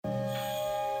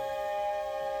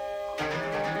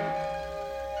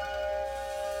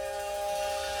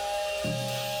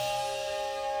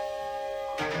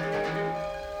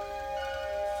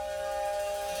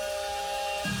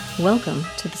Welcome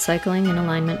to the Cycling in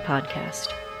Alignment podcast,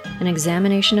 an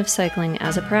examination of cycling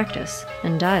as a practice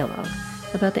and dialogue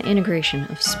about the integration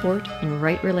of sport and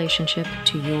right relationship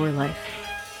to your life.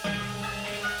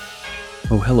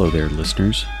 Oh, hello there,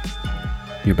 listeners.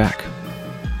 You're back.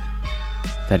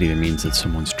 That either means that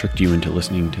someone's tricked you into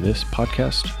listening to this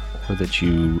podcast or that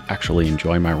you actually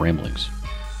enjoy my ramblings.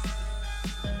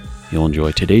 You'll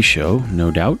enjoy today's show,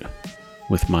 no doubt,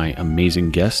 with my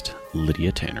amazing guest,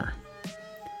 Lydia Tanner.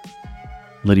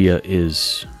 Lydia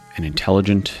is an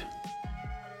intelligent,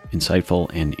 insightful,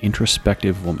 and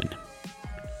introspective woman.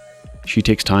 She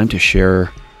takes time to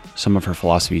share some of her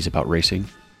philosophies about racing,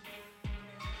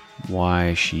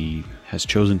 why she has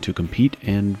chosen to compete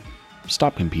and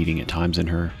stop competing at times in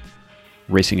her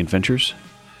racing adventures,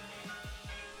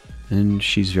 and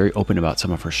she's very open about some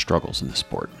of her struggles in the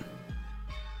sport.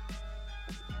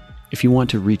 If you want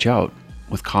to reach out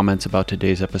with comments about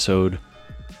today's episode,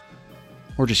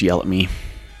 or just yell at me,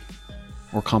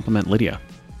 or compliment Lydia,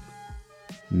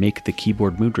 make the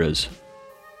keyboard mudras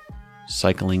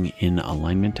cycling in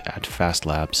alignment at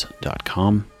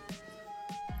fastlabs.com,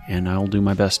 and I'll do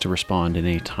my best to respond in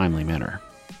a timely manner.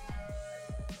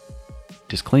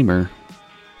 Disclaimer,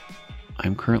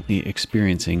 I'm currently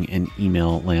experiencing an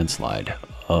email landslide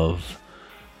of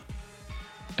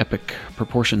epic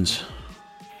proportions,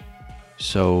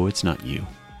 so it's not you,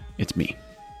 it's me.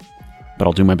 But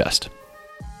I'll do my best.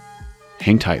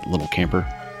 Hang tight, little camper.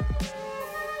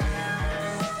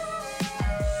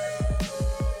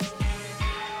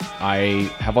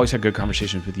 I have always had good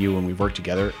conversations with you when we worked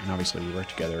together, and obviously we worked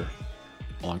together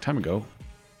a long time ago.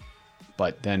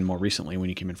 But then more recently, when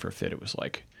you came in for a fit, it was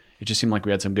like, it just seemed like we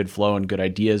had some good flow and good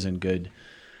ideas and good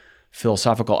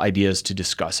philosophical ideas to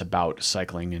discuss about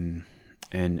cycling.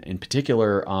 And in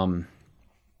particular, I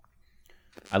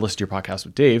listened to your podcast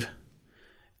with Dave,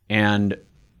 and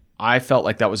I felt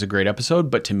like that was a great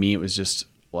episode, but to me, it was just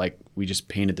like we just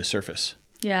painted the surface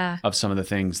of some of the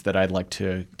things that I'd like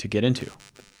to get into.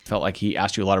 Felt like he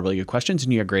asked you a lot of really good questions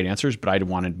and you had great answers, but I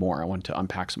wanted more. I wanted to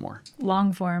unpack some more.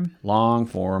 Long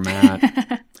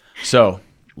format. So,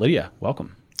 Lydia,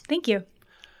 welcome. Thank you.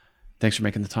 Thanks for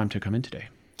making the time to come in today.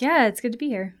 Yeah, it's good to be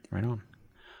here. Right on.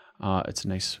 It's a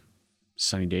nice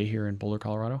sunny day here in Boulder,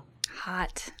 Colorado.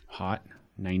 Hot,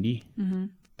 90,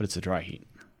 but it's a dry heat.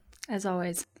 as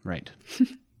always. Right.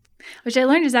 Which I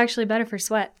learned is actually better for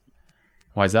sweat.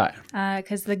 Why is that?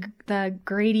 Because the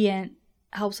gradient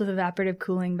helps with evaporative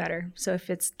cooling better. So if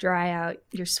it's dry out,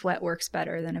 your sweat works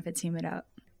better than if it's humid out.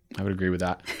 I would agree with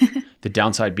that. The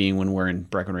downside being when we're in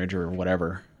Breckenridge or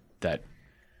whatever, that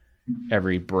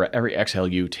every exhale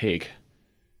you take,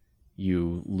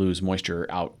 you lose moisture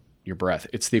out your breath.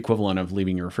 It's the equivalent of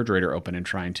leaving your refrigerator open and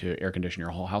trying to air condition your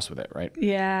whole house with it, right?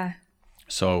 Yeah.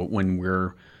 So when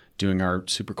we're doing our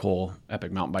super cool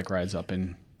epic mountain bike rides up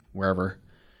in wherever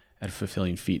at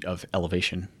 1,000 feet of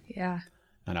elevation,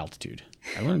 not altitude,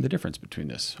 I learned the difference between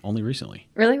this only recently.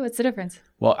 Really? What's the difference?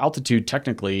 Well, altitude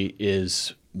technically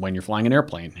is when you're flying an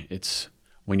airplane. It's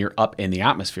when you're up in the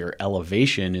atmosphere.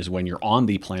 Elevation is when you're on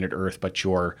the planet Earth, but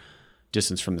your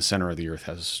distance from the center of the Earth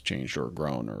has changed or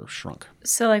grown or shrunk.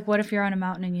 So like what if you're on a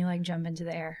mountain and you like jump into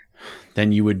the air?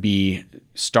 Then you would be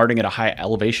starting at a high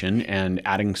elevation and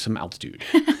adding some altitude.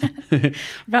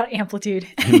 About amplitude.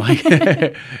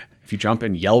 If you jump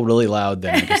and yell really loud,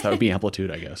 then I guess that would be amplitude,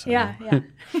 I guess. Yeah.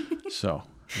 So,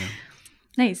 yeah.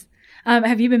 Nice.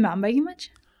 Have you been mountain biking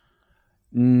much?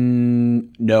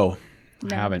 No,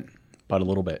 I haven't, but a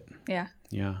little bit. Yeah.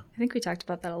 Yeah. I think we talked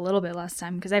about that a little bit last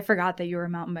time because I forgot that you were a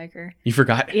mountain biker. You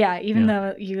forgot? Yeah, even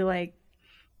though you like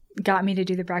got me to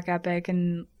do the Breck Epic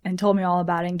and told me all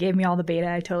about it and gave me all the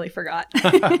beta, I totally forgot.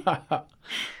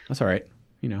 That's all right.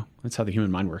 You know, that's how the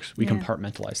human mind works. We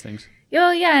compartmentalize things.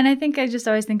 Well, yeah, and I think I just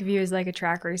always think of you as like a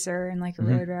track racer and like a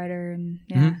road rider and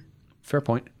Fair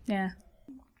point. Yeah.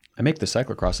 I make the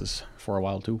cyclocrosses for a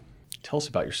while too. Tell us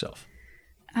about yourself.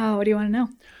 Oh, what do you want to know?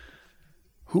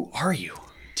 Who are you?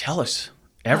 Tell us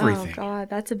everything. Oh, God,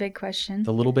 that's a big question.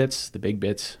 The little bits, the big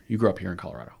bits. You grew up here in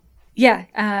Colorado. Yeah,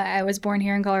 I was born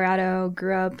here in Colorado,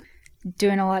 grew up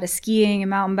doing a lot of skiing and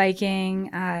mountain biking.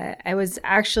 I was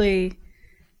actually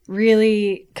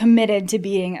really committed to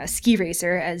being a ski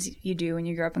racer, as you do when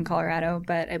you grow up in Colorado,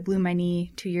 but I blew my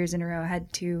knee 2 years in a row. I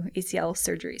had 2 ACL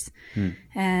surgeries.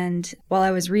 And while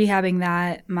I was rehabbing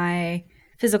that, my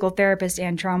physical therapist,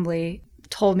 Ann Trombley,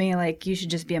 told me like you should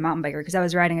just be a mountain biker because I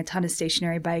was riding a ton of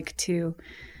stationary bike to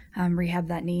rehab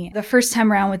that knee. The first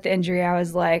time around with the injury, I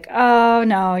was like, oh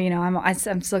no,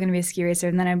 I'm still going to be a ski racer.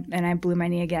 And then I blew my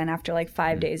knee again after like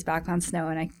 5 days back on snow,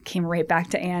 and I came right back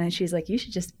to Anne, and she's like, you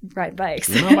should just ride bikes.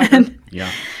 Yeah.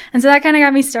 And so that kind of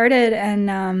got me started,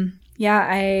 and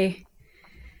Yeah,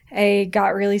 I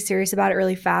got really serious about it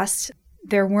really fast.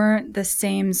 There weren't the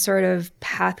same sort of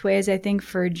pathways, I think,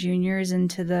 for juniors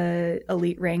into the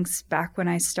elite ranks back when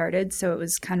I started. So it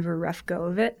was kind of a rough go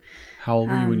of it. How old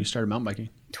were you when you started mountain biking?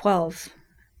 12.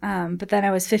 But then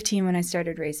I was 15 when I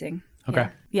started racing. Okay.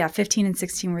 Yeah, 15 and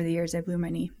 16 were the years I blew my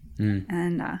knee.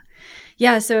 And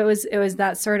so it was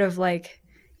that sort of like,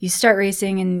 you start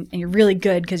racing and you're really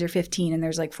good because you're 15 and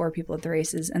there's like 4 people at the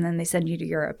races, and then they send you to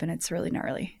Europe and it's really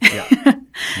gnarly.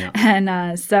 Yeah. And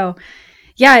I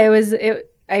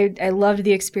loved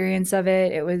the experience of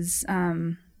it. It was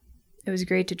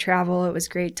great to travel. It was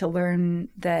great to learn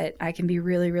that I can be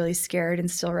really, really scared and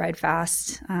still ride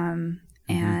fast.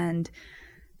 And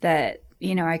that,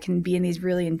 I can be in these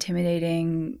really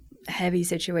intimidating, heavy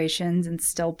situations and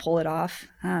still pull it off.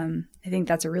 I think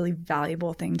that's a really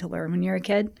valuable thing to learn when you're a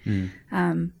kid.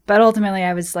 But ultimately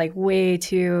I was like way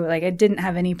too, like I didn't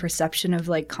have any perception of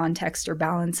like context or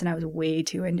balance, and I was way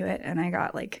too into it, and I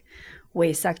got like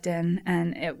way sucked in,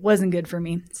 and it wasn't good for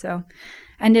me. So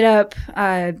I ended up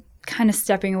kind of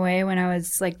stepping away when I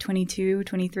was like 22,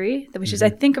 23, which is I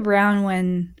think around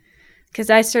when, because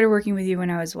I started working with you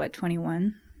when I was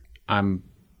 21? I'm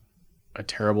a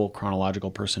terrible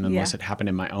chronological person unless it happened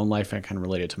in my own life and kind of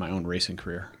related to my own racing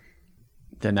career.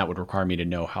 Then that would require me to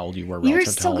know how old you were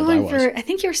relative to how old I was. I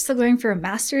think you were still going for a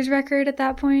master's record at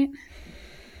that point.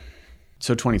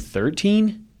 So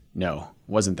 2013? No,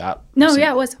 wasn't that No, recent?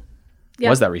 yeah, it was. Yeah.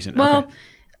 Was that recent? Well,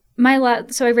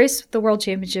 okay. So I raced the World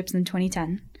Championships in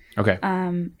 2010. Okay.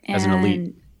 As an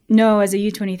elite? No, as a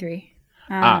U23.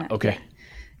 Okay. Yeah.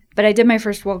 But I did my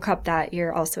first World Cup that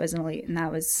year also as an elite, and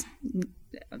it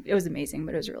was amazing,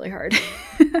 but it was really hard.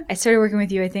 I started working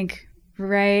with you, I think,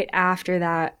 right after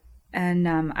that. And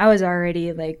I was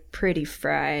already like pretty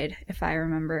fried, if I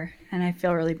remember. And I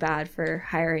feel really bad for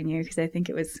hiring you because I think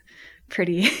it was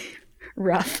pretty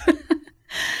rough.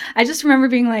 I just remember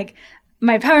being like,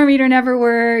 my power meter never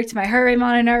worked. My heart rate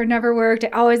monitor never worked. I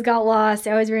always got lost.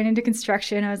 I always ran into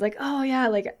construction. I was like, oh yeah.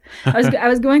 Like I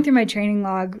was going through my training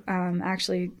log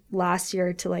actually last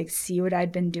year to like see what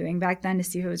I'd been doing back then to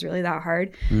see if it was really that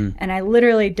hard. And I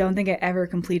literally don't think I ever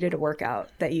completed a workout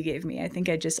that you gave me. I think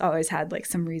I just always had like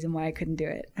some reason why I couldn't do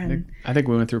it. And I think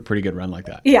we went through a pretty good run like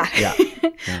that. Yeah. Yeah.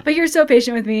 But you're so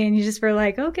patient with me, and you just were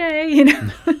like, okay,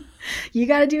 you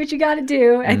got to do what you got to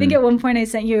do. I think at one point I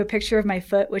sent you a picture of my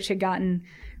foot, which had gotten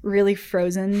really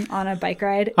frozen on a bike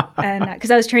ride, and because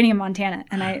I was training in Montana,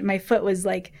 and my foot was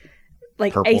like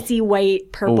purple. Icy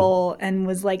white purple. Ooh. And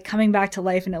was like coming back to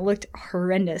life, and it looked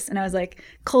horrendous. And I was like,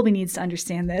 Colby needs to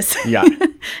understand this. Yeah.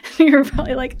 You were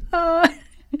probably like, oh.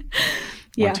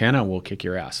 Yeah. Montana will kick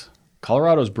your ass.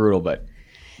 Colorado's brutal, but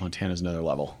Montana's another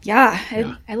level.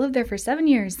 Yeah. I lived there for 7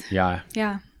 years. Yeah.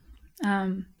 Yeah.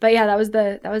 But yeah, that was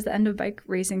the end of bike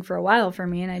racing for a while for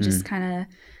me. And I just kind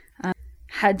of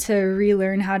had to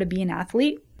relearn how to be an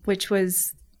athlete, which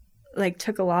was like,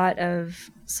 took a lot of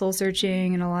soul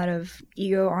searching and a lot of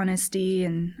ego honesty.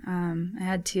 And I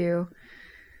had to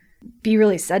be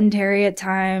really sedentary at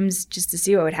times just to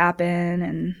see what would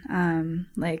happen. And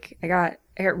I got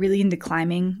really into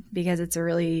climbing because it's a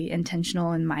really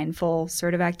intentional and mindful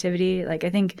sort of activity. Like, I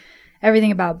think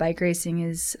everything about bike racing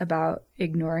is about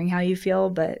ignoring how you feel,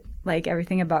 but like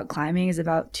everything about climbing is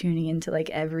about tuning into like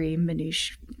every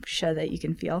minutia that you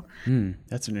can feel.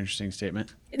 That's an interesting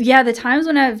statement. Yeah, the times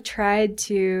when I've tried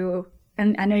to,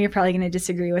 and I know you're probably going to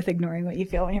disagree with ignoring what you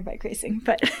feel when you're bike racing,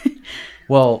 but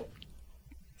well,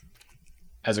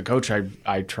 as a coach,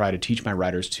 I try to teach my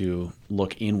riders to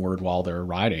look inward while they're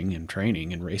riding and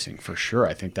training and racing, for sure.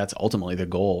 I think that's ultimately the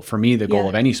goal. For me, the goal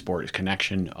of any sport is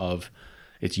connection of,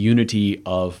 it's unity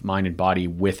of mind and body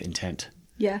with intent.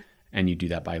 Yeah. And you do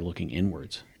that by looking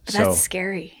inwards. But that's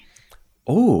scary.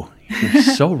 Oh, you're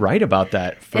so right about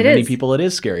that. For many people, it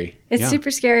is scary. It's super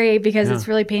scary because it's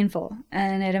really painful.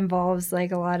 And it involves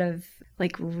like a lot of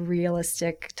like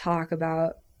realistic talk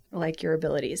about like your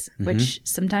abilities, which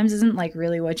sometimes isn't like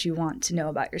really what you want to know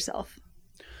about yourself.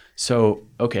 So,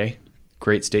 okay,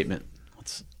 great statement.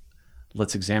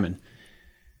 Let's examine.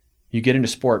 You get into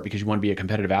sport because you want to be a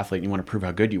competitive athlete and you want to prove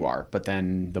how good you are. But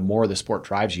then the more the sport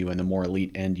drives you and the more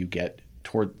elite end you get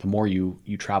toward, the more you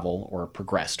travel or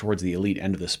progress towards the elite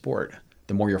end of the sport,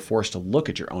 the more you're forced to look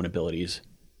at your own abilities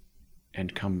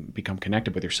and become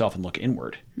connected with yourself and look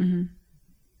inward.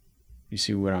 You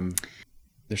see what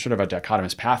there's sort of a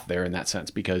dichotomous path there in that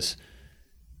sense, because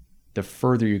the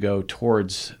further you go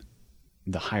towards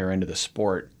the higher end of the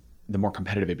sport, the more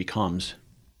competitive it becomes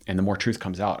and the more truth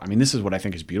comes out. I mean, this is what I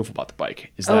think is beautiful about the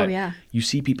bike, is that you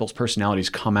see people's personalities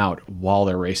come out while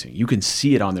they're racing. You can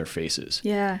see it on their faces.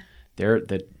 Yeah.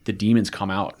 The demons come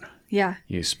out. Yeah.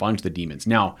 You expunge the demons.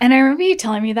 Now, And I remember you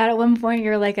telling me that at one point.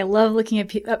 You're like, I love looking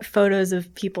at photos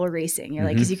of people racing. You're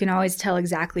like, because you can always tell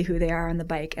exactly who they are on the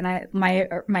bike. And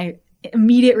my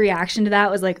immediate reaction to that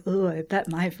was like, oh, I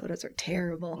bet my photos are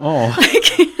terrible. oh,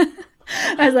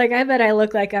 I was like, I bet I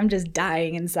look like I'm just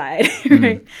dying inside.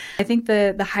 Right? I think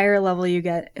the higher level you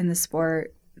get in the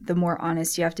sport, the more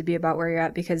honest you have to be about where you're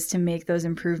at, because to make those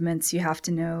improvements, you have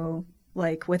to know,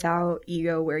 like, without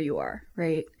ego, where you are,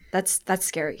 right? That's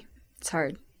scary. It's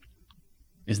hard.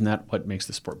 isn't that what makes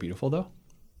the sport beautiful, though?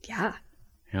 Yeah.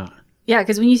 Yeah. Yeah,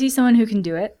 because when you see someone who can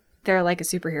do it, they're like a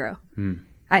superhero,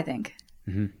 I think.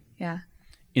 Mm-hmm. Yeah.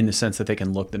 In the sense that they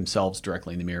can look themselves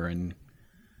directly in the mirror and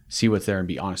see what's there and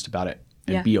be honest about it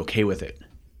and be okay with it.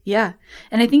 Yeah.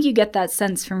 And I think you get that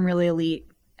sense from really elite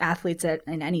athletes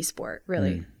in any sport,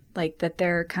 really. Like that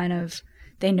they're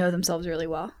they know themselves really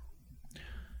well.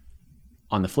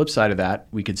 On the flip side of that,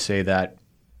 we could say that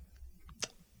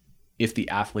if the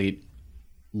athlete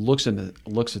looks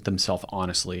at themselves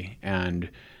honestly and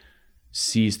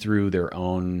sees through their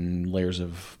own layers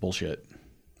of bullshit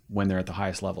when they're at the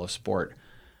highest level of sport,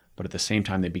 but at the same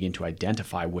time they begin to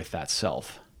identify with that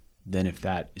self, then if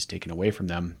that is taken away from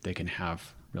them, they can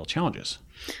have real challenges,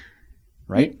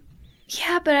 right?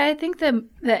 Yeah, but I think that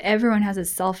everyone has a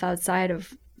self outside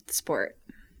of sport.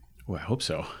 Well, I hope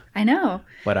so. I know.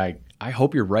 But I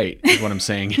hope you're right, is what I'm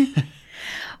saying.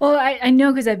 Well, I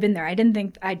know because I've been there. I didn't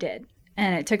think I did.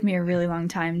 And it took me a really long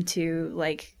time to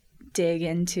dig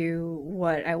into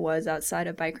what I was outside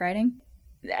of bike riding.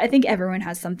 I think everyone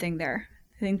has something there.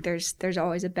 I think there's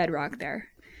always a bedrock there.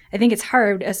 I think it's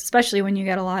hard, especially when you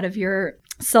get a lot of your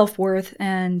self-worth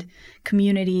and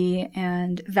community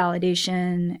and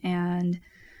validation and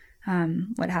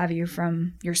what have you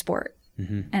from your sport.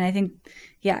 Mm-hmm. And I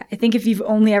think if you've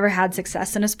only ever had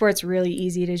success in a sport, it's really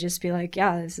easy to just be like,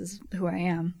 yeah, this is who I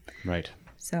am. Right.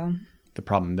 So the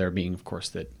problem there being, of course,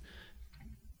 that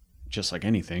just like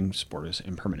anything, sport is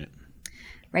impermanent.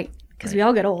 Right. Because we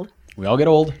all get old. We all get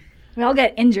old. We all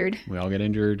get injured.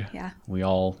 Yeah. We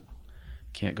all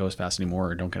can't go as fast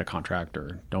anymore, or don't get a contract,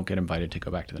 or don't get invited to go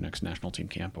back to the next national team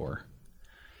camp. Or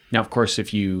now, of course,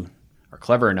 if you are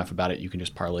clever enough about it, you can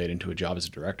just parlay it into a job as a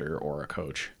director or a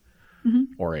coach.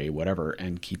 Mm-hmm. Or a whatever,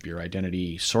 and keep your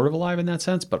identity sort of alive in that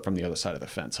sense, but from the other side of the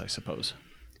fence, I suppose.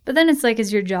 But then it's like,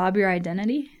 is your job your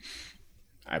identity?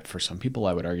 For some people,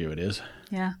 I would argue it is.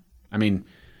 Yeah. I mean,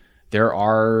 there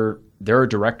are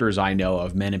directors I know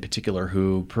of, men in particular,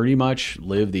 who pretty much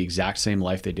live the exact same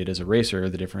life they did as a racer.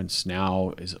 The difference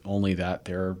now is only that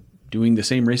they're doing the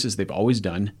same races they've always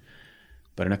done,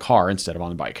 but in a car instead of on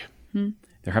the bike.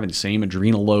 They're having the same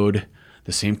adrenal load,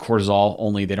 the same cortisol,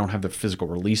 only they don't have the physical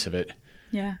release of it.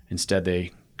 Yeah. Instead,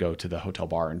 they go to the hotel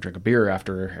bar and drink a beer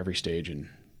after every stage, and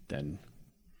then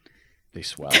they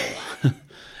swell.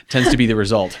 Tends to be the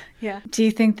result. Yeah. Do you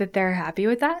think that they're happy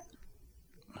with that?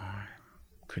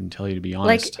 Couldn't tell you, to be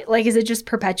honest. Like, is it just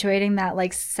perpetuating that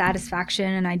satisfaction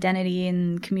and identity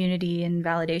and community and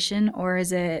validation, or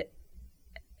is it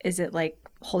like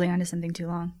holding on to something too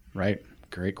long? Right.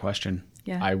 Great question.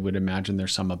 Yeah. I would imagine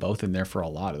there's some of both in there for a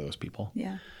lot of those people.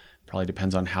 Yeah. Probably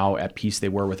depends on how at peace they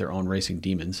were with their own racing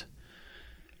demons.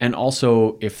 And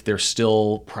also if they're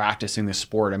still practicing the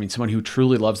sport. I mean, someone who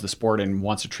truly loves the sport and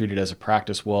wants to treat it as a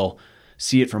practice will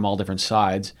see it from all different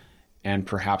sides and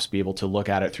perhaps be able to look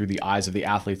at it through the eyes of the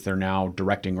athletes they're now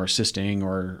directing or assisting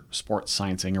or sports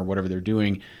sciencing or whatever they're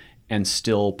doing, and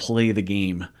still play the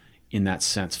game in that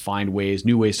sense. Find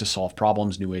new ways to solve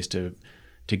problems, new ways to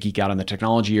geek out on the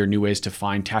technology, or new ways to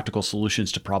find tactical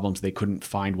solutions to problems they couldn't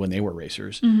find when they were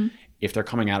racers. Mm-hmm. If they're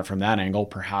coming at it from that angle,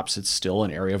 perhaps it's still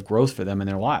an area of growth for them in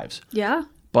their lives. Yeah.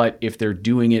 But if they're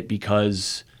doing it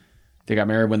because they got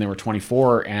married when they were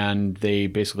 24 and they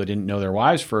basically didn't know their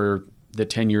wives for the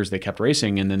 10 years they kept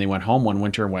racing, and then they went home one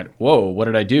winter and went, whoa, what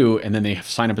did I do? And then they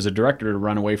sign up as a director to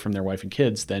run away from their wife and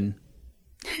kids, then,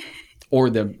 or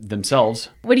themselves.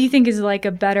 What do you think is like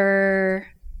a better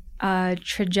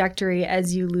trajectory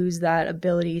as you lose that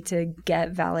ability to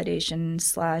get validation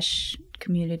 /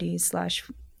 community / sense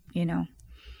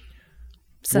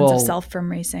of self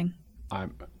from racing?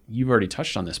 You've already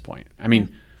touched on this point. I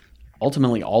mean,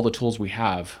 ultimately, all the tools we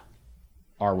have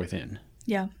are within.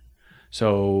 Yeah.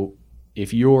 So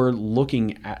if you're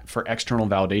looking for external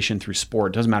validation through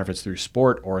sport, it doesn't matter if it's through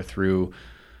sport or through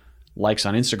likes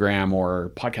on Instagram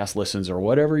or podcast listens or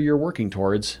whatever you're working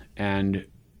towards, and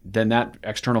then that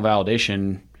external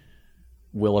validation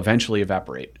will eventually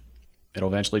evaporate. It'll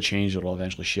eventually change. It'll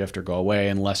eventually shift or go away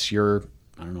unless you're,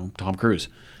 I don't know, Tom Cruise.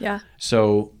 Yeah.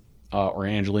 So, or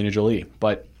Angelina Jolie.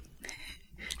 But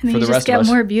and then for the rest of us, you just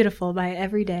get more beautiful by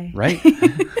every day. Right.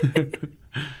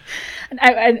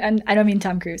 I don't mean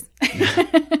Tom Cruise.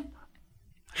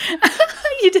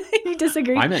 You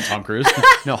disagree? I meant Tom Cruise.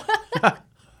 No.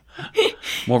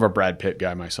 More of a Brad Pitt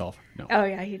guy myself. No. Oh,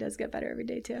 yeah. He does get better every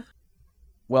day, too.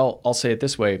 Well, I'll say it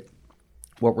this way.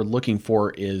 What we're looking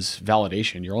for is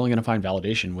validation. You're only going to find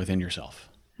validation within yourself.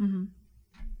 Mm-hmm.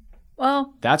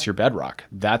 Well, that's your bedrock.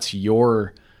 That's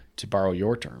your, to borrow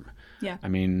your term. Yeah. I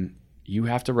mean, you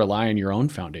have to rely on your own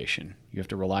foundation. You have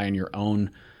to rely on your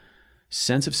own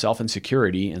sense of self and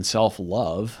security and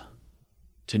self-love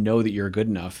to know that you're good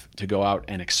enough to go out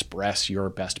and express your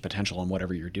best potential in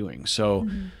whatever you're doing. So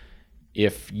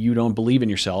if you don't believe in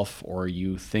yourself, or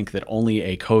you think that only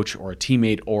a coach or a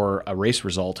teammate or a race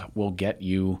result will get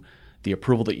you the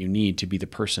approval that you need to be the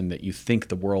person that you think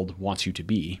the world wants you to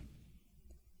be,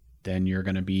 then you're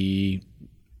going to be,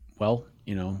 well,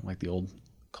 like the old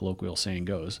colloquial saying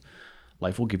goes,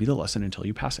 life will give you the lesson until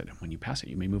you pass it. When you pass it,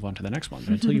 you may move on to the next one.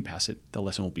 But until you pass it, the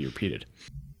lesson will be repeated.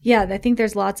 Yeah, I think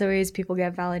there's lots of ways people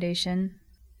get validation,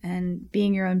 and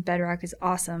being your own bedrock is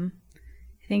awesome.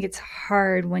 I think it's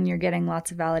hard when you're getting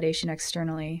lots of validation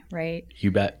externally, right? You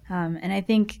bet. And I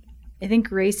think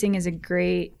racing is a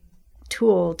great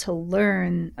tool to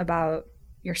learn about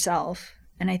yourself.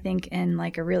 And I think in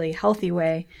like a really healthy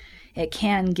way, it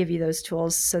can give you those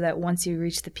tools so that once you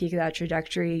reach the peak of that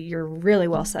trajectory, you're really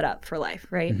well set up for life,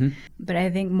 right? Mm-hmm. But I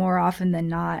think more often than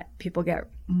not, people get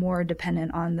more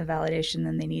dependent on the validation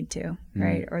than they need to,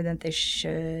 right? Or that they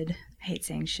should. I hate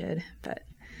saying should, but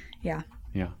yeah.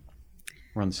 Yeah.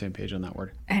 We're on the same page on that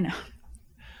word. I know.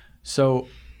 So,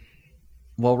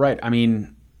 well, right. I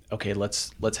mean, okay,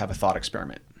 let's have a thought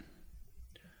experiment.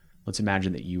 Let's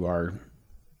imagine that you are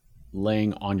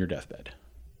laying on your deathbed.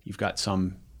 You've got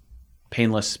some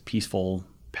painless, peaceful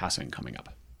passing coming up,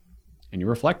 and you're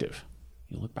reflective.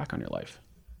 You look back on your life.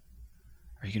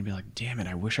 Are you going to be like, damn it,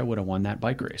 I wish I would have won that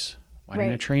bike race. Why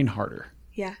didn't I train harder?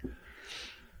 Yeah.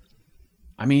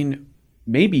 I mean,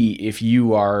 maybe if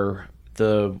you are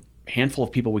the handful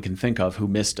of people we can think of who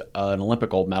missed an Olympic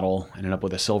gold medal and ended up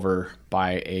with a silver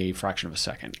by a fraction of a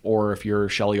second, or if you're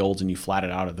Shelley Olds and you flatted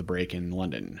out of the break in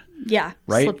London. Yeah,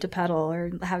 right? Slipped a pedal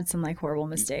or had some like horrible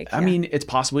mistake. I mean, it's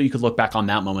possible you could look back on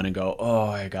that moment and go, oh,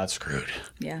 I got screwed.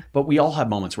 Yeah. But we all have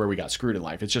moments where we got screwed in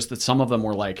life. It's just that some of them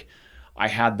were like, I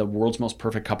had the world's most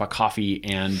perfect cup of coffee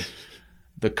and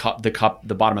the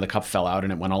bottom of the cup fell out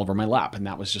and it went all over my lap. And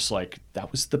that was just like,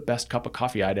 that was the best cup of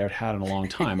coffee I'd ever had in a long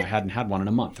time. I hadn't had one in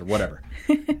a month or whatever.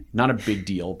 Not a big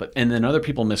deal. And then other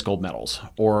people miss gold medals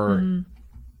or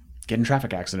get in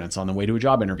traffic accidents on the way to a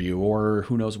job interview or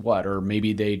who knows what. Or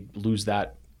maybe they lose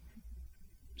that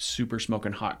super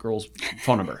smoking hot girl's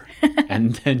phone number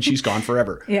and then she's gone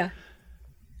forever. Yeah.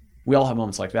 We all have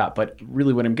moments like that. But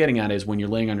really what I'm getting at is when you're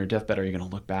laying on your deathbed, are you going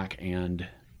to look back and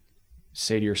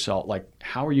say to yourself, like,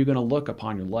 how are you going to look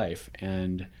upon your life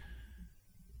and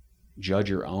judge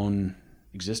your own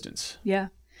existence? Yeah.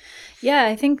 Yeah,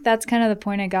 I think that's kind of the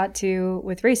point I got to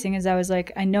with racing is I was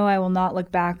like, I know I will not look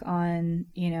back on,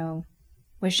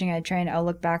 wishing I'd trained. I'll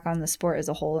look back on the sport as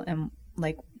a whole and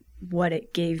like what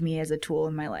it gave me as a tool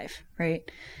in my life, right?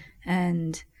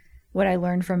 And what I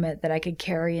learned from it that I could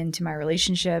carry into my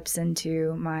relationships,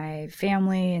 into my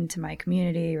family, into my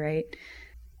community, right?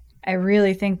 I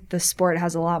really think the sport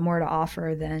has a lot more to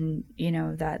offer than,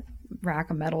 that rack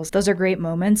of medals. Those are great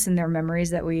moments and they're memories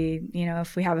that we,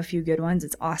 if we have a few good ones,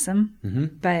 it's awesome. Mm-hmm.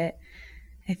 But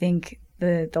I think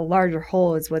the larger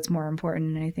whole is what's more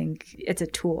important. And I think it's a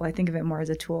tool. I think of it more as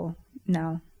a tool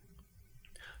now.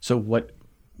 So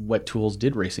what tools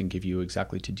did racing give you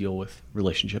exactly to deal with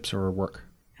relationships or work?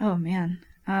 Oh, man.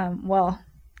 Well,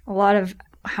 a lot of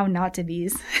how not to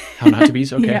be's. How not to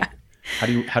be's? Okay. Yeah.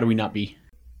 How do we not be?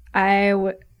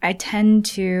 I tend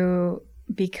to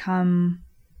become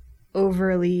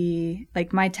overly,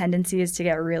 like my tendency is to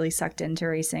get really sucked into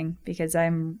racing because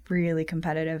I'm really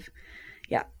competitive.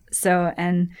 Yeah. So,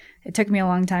 and it took me a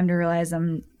long time to realize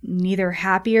I'm neither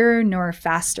happier nor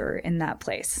faster in that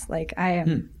place. Like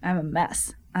I'm a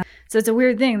mess. So it's a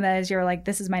weird thing that is you're like,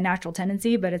 this is my natural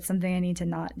tendency, but it's something I need to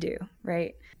not do.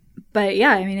 Right. But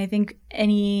yeah, I mean, I think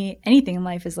anything in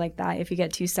life is like that. If you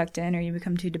get too sucked in or you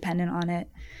become too dependent on it,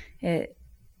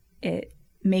 it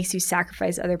makes you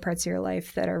sacrifice other parts of your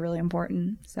life that are really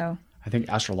important. So I think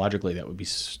astrologically that would be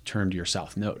termed your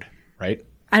south node, right?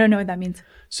 I don't know what that means.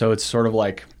 So it's sort of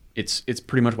like it's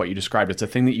pretty much what you described. It's a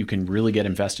thing that you can really get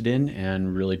invested in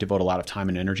and really devote a lot of time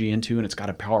and energy into, and it's got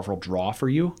a powerful draw for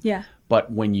you. Yeah.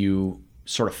 But when you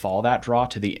sort of follow that draw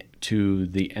to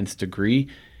the nth degree,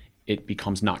 it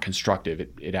becomes not constructive.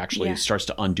 It actually starts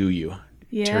to undo you,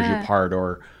 tears you apart,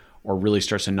 or really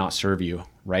starts to not serve you,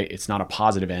 right? It's not a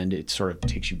positive end. It sort of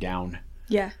takes you down.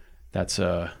 Yeah. that's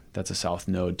a South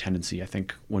Node tendency. I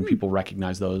think when people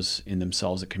recognize those in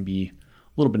themselves, it can be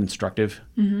a little bit instructive,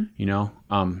 you know?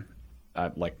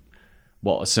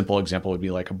 A simple example would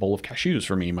be like a bowl of cashews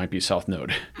for me might be South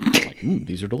Node. Like,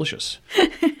 these are delicious.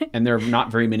 And there are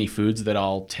not very many foods that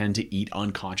I'll tend to eat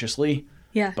unconsciously.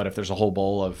 Yeah. But if there's a whole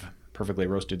bowl of perfectly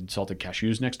roasted salted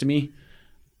cashews next to me,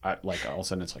 all of a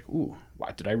sudden it's like, ooh,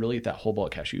 why did I really eat that whole bowl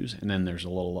of cashews? And then there's a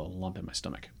little lump in my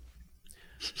stomach.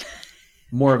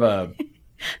 More of a...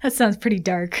 That sounds pretty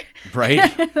dark.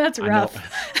 Right? That's rough.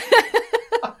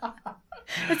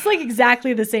 It's like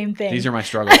exactly the same thing. These are my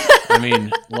struggles. I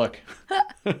mean, look.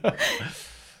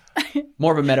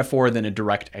 More of a metaphor than a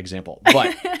direct example.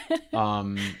 But,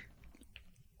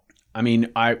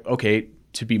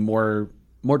 to be more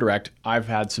direct, I've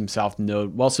had some South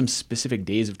Node, some specific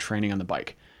days of training on the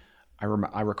bike.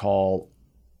 I recall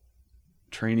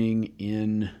training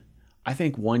in, I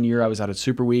think 1 year I was out at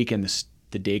Super Week and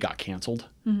the day got canceled.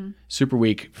 Mm-hmm. Super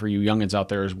Week, for you youngins out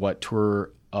there, is what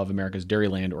Tour of America's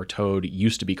Dairyland, or TOAD,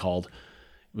 used to be called.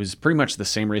 It was pretty much the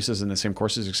same races and the same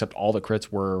courses, except all the crits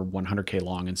were 100K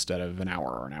long instead of an hour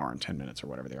or an hour and 10 minutes or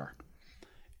whatever they are.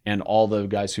 And all the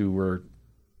guys who were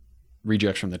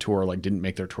rejects from the tour, like didn't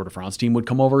make their Tour de France team, would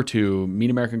come over to meet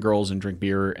American girls and drink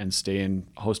beer and stay in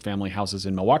host family houses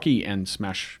in Milwaukee and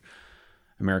smash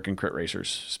American crit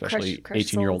racers, especially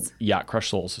 18-year-olds. Yeah, crush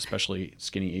souls, especially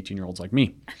skinny 18-year-olds like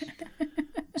me.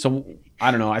 So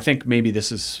I don't know. I think maybe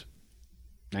this is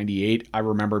 98. I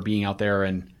remember being out there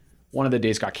and one of the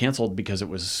days got canceled because it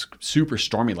was super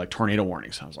stormy, like tornado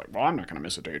warnings. I was like, well, I'm not going to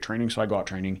miss a day of training. So I go out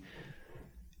training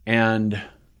and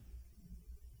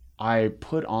I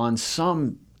put on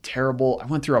I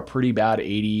went through a pretty bad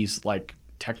 80s, like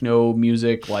techno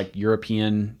music, like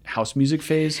European house music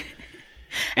phase.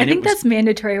 And I think that's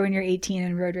mandatory when you're 18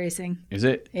 in road racing. Is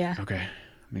it? Yeah. Okay.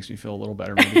 Makes me feel a little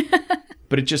better maybe.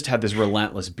 But it just had this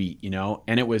relentless beat, you know,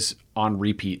 and it was on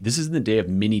repeat. This is in the day of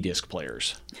mini disc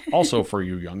players. Also, for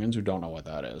you youngins who don't know what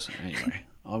that is. Anyway,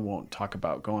 I won't talk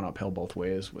about going uphill both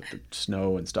ways with the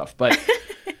snow and stuff. But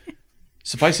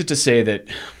suffice it to say that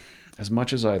as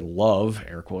much as I love,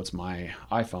 air quotes, my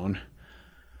iPhone,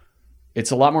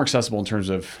 it's a lot more accessible in terms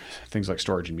of things like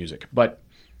storage and music. But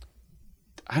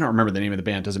I don't remember the name of the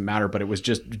band. Doesn't matter. But it was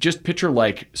just picture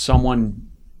like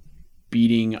someone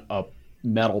beating a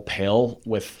metal pail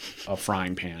with a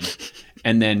frying pan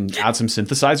and then add some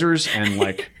synthesizers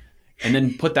and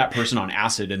then put that person on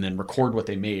acid and then record what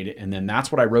they made. And then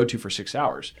that's what I rode to for 6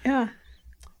 hours. Yeah.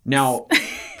 Now,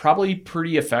 probably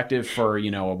pretty effective for, a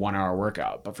 1 hour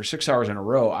workout, but for 6 hours in a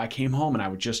row, I came home and I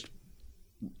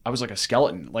was like a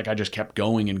skeleton. Like I just kept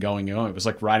going and going and going. It was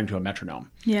like riding to a metronome.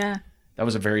 Yeah. That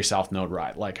was a very South Node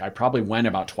ride. Like I probably went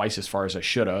about twice as far as I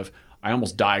should have. I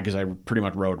almost died because I pretty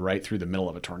much rode right through the middle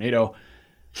of a tornado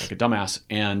like a dumbass.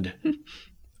 And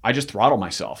I just throttled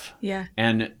myself. Yeah.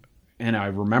 And I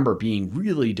remember being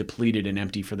really depleted and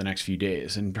empty for the next few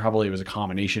days. And probably it was a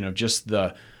combination of just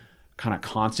the kind of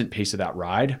constant pace of that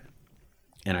ride.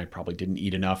 And I probably didn't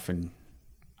eat enough. And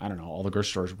I don't know, all the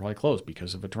grocery stores were probably closed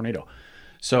because of a tornado.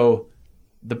 So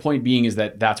the point being is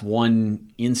that that's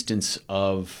one instance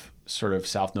of sort of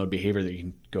South Node behavior that you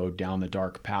can go down the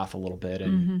dark path a little bit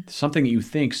and something that you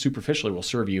think superficially will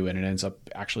serve you and it ends up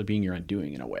actually being your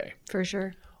undoing in a way. For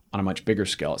sure. On a much bigger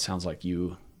scale, it sounds like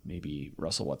you maybe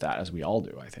wrestle with that as we all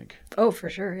do, I think. Oh, for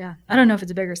sure. Yeah. I don't know if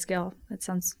it's a bigger scale. It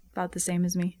sounds about the same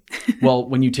as me. Well,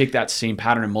 when you take that same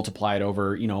pattern and multiply it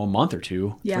over, a month or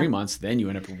two, 3 months, then you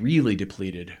end up really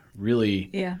depleted, really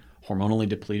hormonally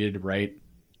depleted, right?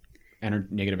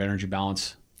 Negative energy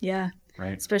balance. Yeah.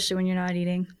 Right. Especially when you're not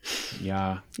eating.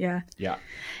 Yeah. Yeah. Yeah.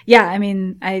 Yeah. I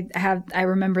mean, I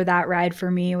remember that ride for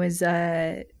me was,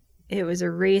 it was a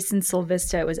race in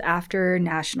Sylvista. It was after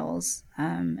nationals.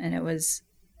 And it was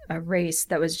a race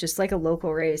that was just like a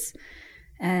local race.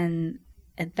 And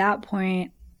at that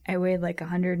point I weighed like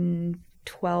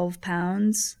 112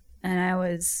 pounds and I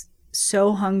was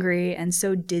so hungry and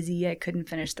so dizzy. I couldn't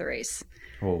finish the race.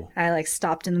 Oh. I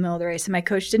stopped in the middle of the race and my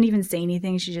coach didn't even say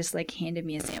anything. She just handed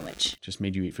me a sandwich. Just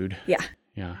made you eat food? Yeah.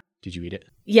 Yeah. Did you eat it?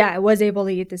 Yeah, I was able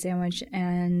to eat the sandwich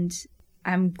and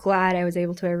I'm glad I was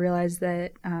able to. I realized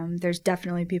that there's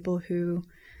definitely people who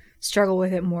struggle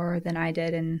with it more than I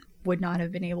did and would not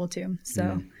have been able to.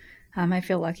 So I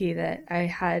feel lucky that I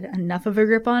had enough of a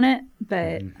grip on it.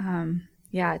 But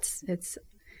yeah,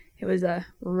 it was a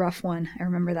rough one. I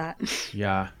remember that.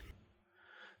 Yeah.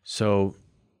 So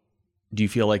do you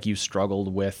feel like you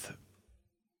struggled with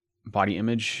body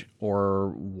image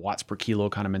or watts per kilo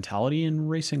kind of mentality in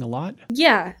racing a lot?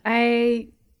 Yeah, I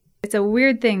It's a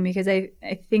weird thing because I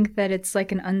think that it's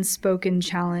like an unspoken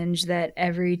challenge that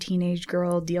every teenage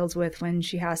girl deals with when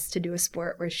she has to do a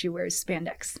sport where she wears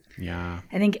spandex. Yeah.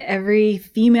 I think every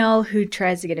female who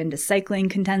tries to get into cycling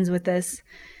contends with this,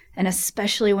 and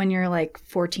especially when you're like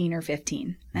 14 or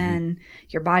 15 and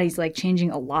your body's like changing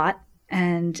a lot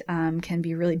and can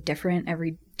be really different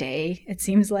every day, it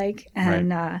seems like.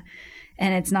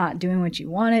 And it's not doing what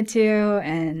you want it to.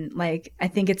 And like, I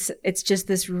think it's just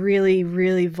this really,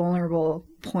 really vulnerable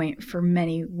point for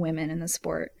many women in the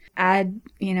sport. Add,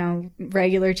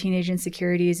 regular teenage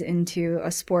insecurities into a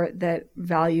sport that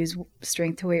values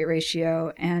strength to weight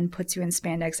ratio and puts you in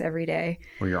spandex every day.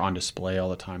 Where you're on display all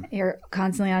the time. You're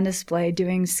constantly on display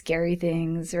doing scary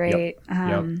things, right?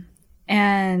 Yep.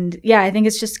 And yeah, I think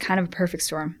it's just kind of a perfect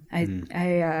storm. I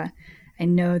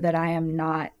know that I am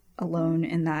not alone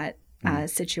in that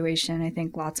situation. I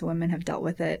think lots of women have dealt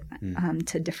with it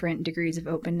to different degrees of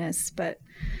openness. But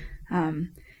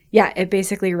it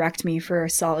basically wrecked me for a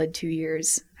solid 2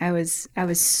 years. I was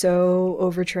so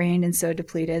overtrained and so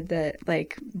depleted that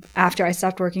like after I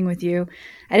stopped working with you,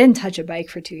 I didn't touch a bike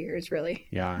for 2 years really.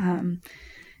 Yeah.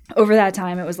 Over that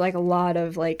time, it was like a lot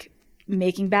of like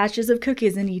making batches of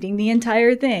cookies and eating the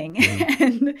entire thing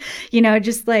and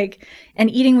just like and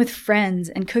eating with friends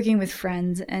and cooking with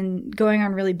friends and going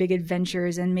on really big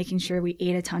adventures and making sure we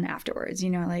ate a ton afterwards.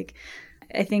 Like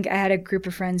I think I had a group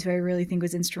of friends who I really think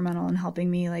was instrumental in helping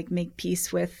me like make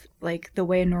peace with like the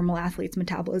way a normal athlete's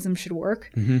metabolism should work.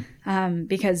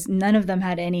 Because none of them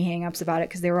had any hangups about it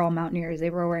because they were all mountaineers.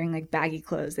 They were wearing like baggy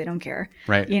clothes. They don't care.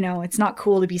 Right. It's not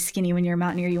cool to be skinny when you're a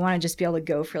mountaineer. You want to just be able to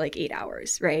go for like 8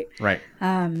 hours. Right. Right.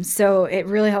 So it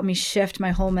really helped me shift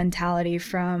my whole mentality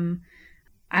from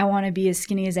I want to be as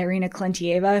skinny as Irina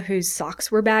Klentieva, whose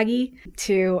socks were baggy,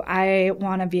 to I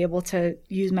want to be able to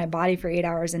use my body for 8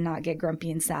 hours and not get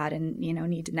grumpy and sad and,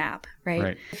 need to nap,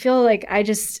 right? I feel like I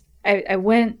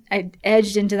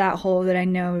edged into that hole that I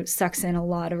know sucks in a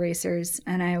lot of racers,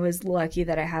 and I was lucky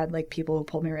that I had like people who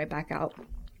pulled me right back out.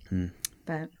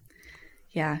 But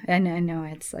yeah, and I know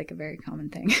it's like a very common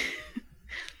thing.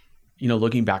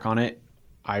 Looking back on it,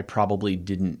 I probably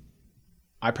didn't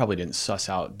suss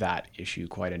out that issue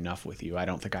quite enough with you. I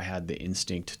don't think I had the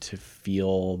instinct to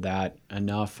feel that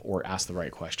enough or ask the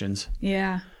right questions.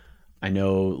 Yeah. I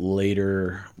know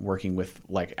later working with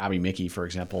like Abby Mickey, for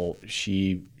example,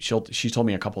 she told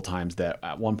me a couple times that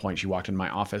at one point she walked into my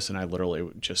office and I literally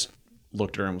just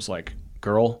looked at her and was like,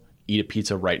 "Girl, eat a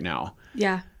pizza right now."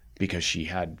 Yeah. Because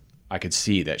I could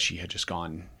see that she had just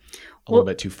gone a little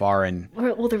bit too far. And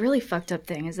well, the really fucked up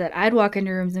thing is that I'd walk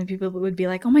into rooms and people would be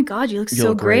like, "Oh my God, you look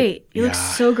so great. You look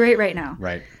so great right now."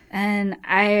 Right. And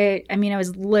I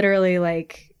was literally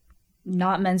like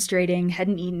not menstruating,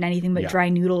 hadn't eaten anything but dry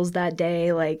noodles that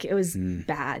day. Like it was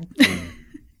bad.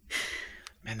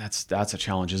 Man, that's a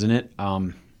challenge, isn't it?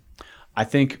 I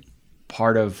think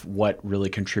part of what really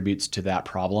contributes to that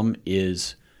problem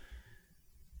is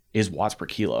watts per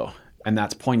kilo. And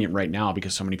that's poignant right now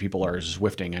because so many people are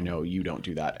Zwifting. I know you don't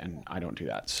do that and I don't do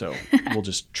that. So we'll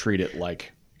just treat it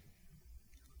like,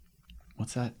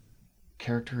 what's that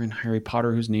character in Harry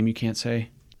Potter whose name you can't say?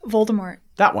 Voldemort.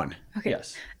 That one. Okay.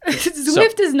 Yes.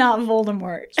 Zwift is not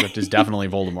Voldemort. Zwift is definitely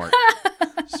Voldemort.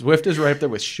 Zwift is right up there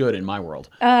with should in my world.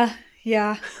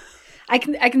 Yeah. I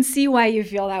can see why you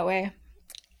feel that way.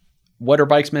 What are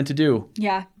bikes meant to do?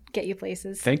 Yeah. Get you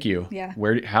places. Thank you. Yeah.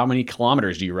 How many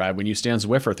kilometers do you ride when you stay on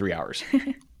Zwift for 3 hours?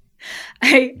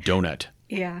 Donut.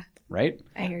 Yeah. Right?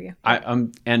 I hear you.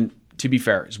 And to be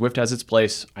fair, Zwift has its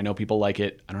place. I know people like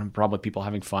it. I don't have a problem with people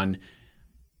having fun.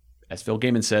 As Phil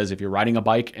Gaiman says, if you're riding a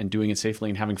bike and doing it safely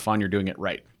and having fun, you're doing it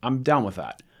right. I'm down with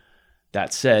that.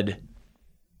 That said,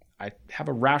 I have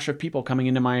a rash of people coming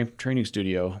into my training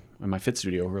studio and my fit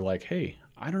studio who are like, "Hey,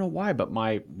 I don't know why, but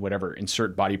my whatever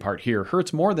insert body part here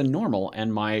hurts more than normal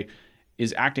and my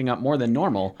is acting up more than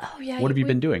normal." Oh yeah. What have you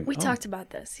been doing? We talked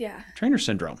about this. Yeah. Trainer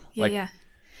syndrome. Yeah.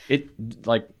 It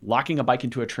like locking a bike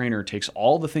into a trainer takes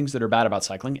all the things that are bad about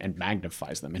cycling and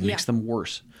magnifies them and makes them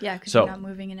worse. Yeah, because you're not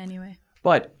moving in any way.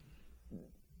 But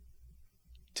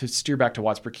to steer back to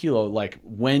watts per kilo, like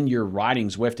when you're riding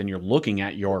Zwift and you're looking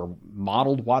at your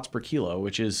modeled watts per kilo,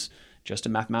 which is just a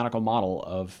mathematical model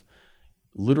of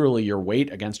literally your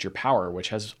weight against your power, which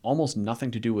has almost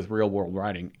nothing to do with real world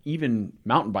riding, even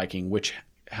mountain biking, which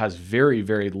has very,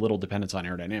 very little dependence on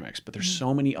aerodynamics. But there's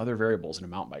so many other variables in a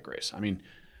mountain bike race. I mean,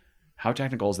 how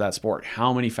technical is that sport?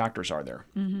 How many factors are there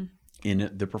in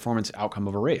the performance outcome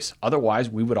of a race? Otherwise,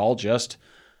 we would all just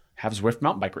have Zwift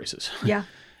mountain bike races. Yeah.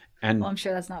 And well, I'm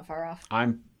sure that's not far off.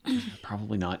 I'm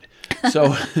probably not.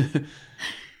 So,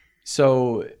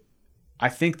 so I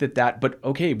think but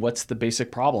okay, what's the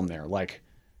basic problem there? Like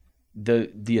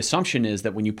the assumption is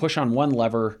that when you push on one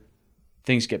lever,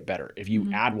 things get better. If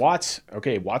you add watts,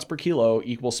 okay, watts per kilo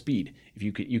equals speed. If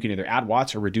you can either add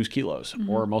watts or reduce kilos,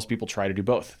 or most people try to do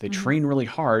both. They train really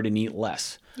hard and eat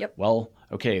less. Yep. Well,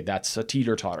 okay, that's a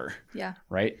teeter-totter. Yeah.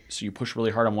 Right? So you push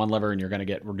really hard on one lever and you're going to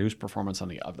get reduced performance on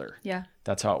the other. Yeah.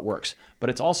 That's how it works. But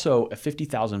it's also a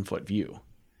 50,000 foot view,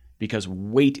 because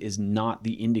weight is not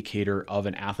the indicator of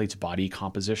an athlete's body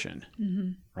composition.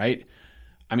 Right?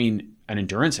 I mean, an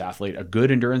endurance athlete, a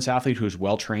good endurance athlete who's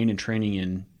well-trained and training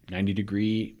in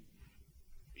 90-degree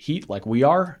heat like we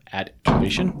are at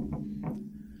elevation.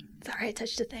 Sorry, I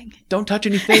touched a thing. Don't touch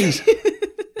any things,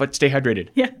 but stay hydrated.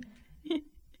 Yeah.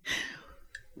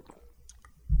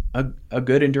 A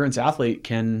good endurance athlete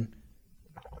can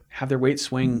have their weight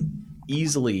swing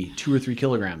easily 2 or 3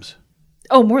 kilograms.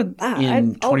 Oh, more than that.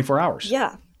 In 24 hours.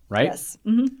 Yeah. Right? Yes.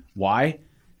 Why?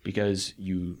 Because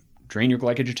you drain your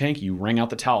glycogen tank, you wring out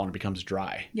the towel, and it becomes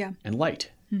dry and light,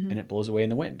 and it blows away in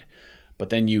the wind. But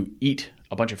then you eat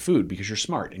a bunch of food because you're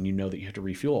smart and you know that you have to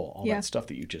refuel all that stuff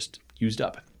that you just used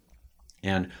up.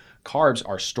 And carbs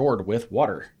are stored with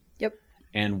water. Yep.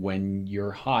 And when you're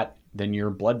hot, then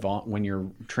your when you're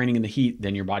training in the heat,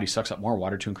 then your body sucks up more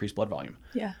water to increase blood volume.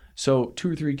 Yeah. So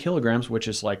 2 or 3 kilograms, which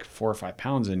is like 4 or 5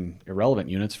 pounds in irrelevant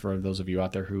units for those of you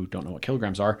out there who don't know what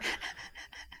kilograms are,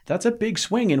 that's a big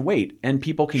swing in weight. And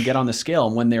people can get on the scale,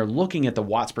 and when they're looking at the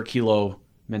watts per kilo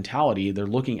mentality, they're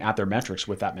looking at their metrics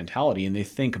with that mentality, and they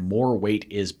think more weight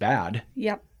is bad.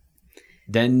 Yep.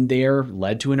 Then they're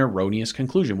led to an erroneous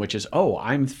conclusion, which is, oh,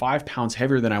 I'm 5 pounds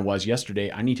heavier than I was yesterday.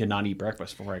 I need to not eat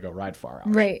breakfast before I go ride 4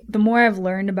 hours. Right. The more I've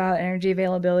learned about energy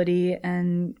availability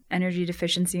and energy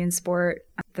deficiency in sport,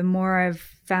 the more I've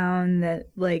found that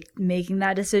like making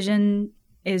that decision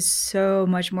is so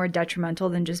much more detrimental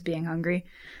than just being hungry.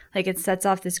 Like it sets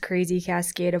off this crazy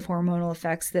cascade of hormonal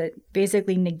effects that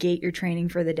basically negate your training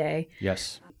for the day.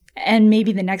 Yes. And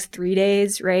maybe the next 3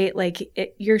 days, right?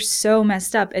 Like you're so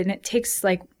messed up, and it takes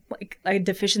like a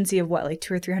deficiency of what, like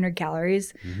 200 or 300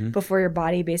 calories before your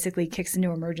body basically kicks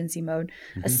into emergency mode,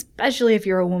 especially if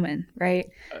you're a woman, right?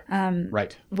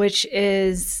 Right. Which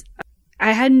is,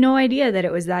 I had no idea that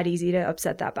it was that easy to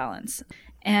upset that balance.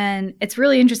 And it's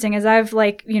really interesting as I've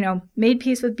like, made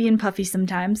peace with being puffy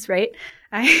sometimes, right?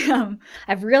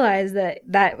 I've realized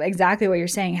that exactly what you're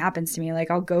saying happens to me.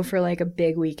 Like I'll go for like a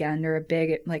big weekend or a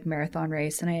big like marathon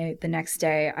race, and the next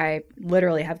day I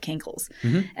literally have kinkles,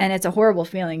 and it's a horrible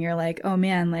feeling. You're like, oh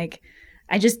man, like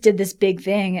I just did this big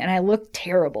thing and I look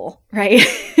terrible, right?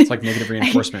 It's like negative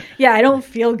reinforcement. I don't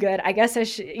feel good. I guess I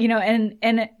should,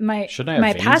 and my shouldn't I have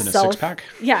my veins past in a self, six-pack?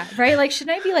 Yeah, right. Like,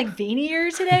 shouldn't I be like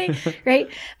veinier today, right?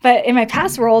 But in my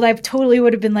past world, I totally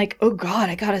would have been like, oh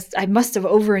God, I must have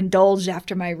overindulged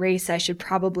after my race. I should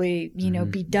probably,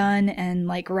 be done and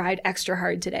like ride extra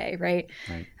hard today, right?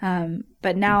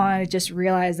 But now I just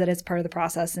realize that it's part of the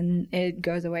process, and it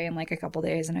goes away in like a couple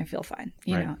days, and I feel fine,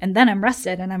 you know. And then I'm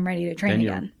rested and I'm ready to train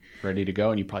again. Ready to go,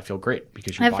 and you probably feel great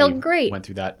because your body went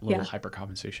through that little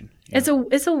hypercompensation. Yeah.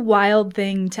 It's a wild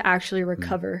thing to actually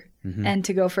recover and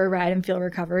to go for a ride and feel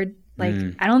recovered. Like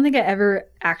I don't think I ever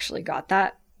actually got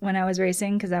that when I was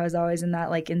racing, because I was always in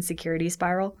that like insecurity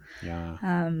spiral.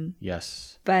 Yeah.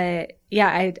 Yes. But yeah,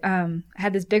 I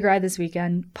had this big ride this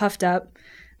weekend, puffed up.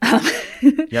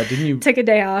 Yeah, didn't you took a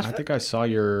day off? I think I saw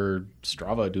your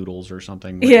Strava doodles or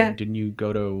something. Yeah. Didn't you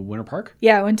go to Winter Park?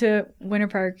 Yeah, I went to Winter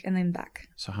Park and then back.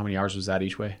 So how many hours was that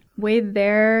each way? Way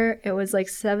there, it was like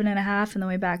 7.5, and the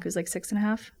way back it was like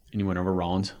 6.5. And you went over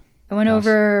Rollins? I went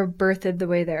over Berthoud the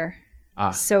way there.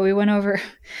 So we went over,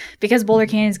 because Boulder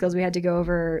Canyon Skills, we had to go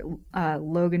over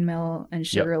Logan Mill and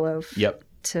Sugarloaf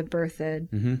to Berthoud.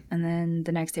 And then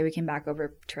the next day we came back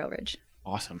over Trail Ridge.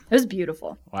 Awesome. It was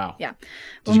beautiful. Wow. Yeah.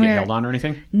 Did you get hailed on or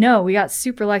anything? No, we got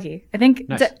super lucky. I think,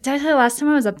 nice. did I tell you last time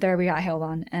I was up there, we got hailed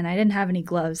on, and I didn't have any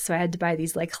gloves, so I had to buy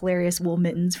these like hilarious wool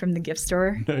mittens from the gift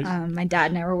store. Nice. My dad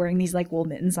and I were wearing these like wool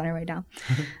mittens on our way down.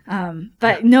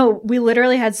 But no, we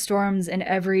literally had storms in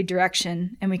every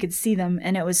direction, and we could see them,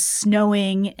 and it was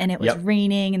snowing, and it was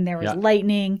raining, and there was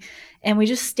lightning. And we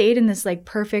just stayed in this like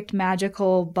perfect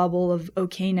magical bubble of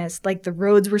okayness. Like the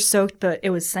roads were soaked, but it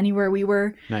was sunny where we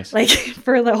were. Nice. Like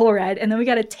for the whole ride. And then we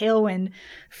got a tailwind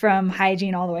from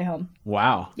Hygiene all the way home.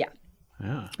 Wow.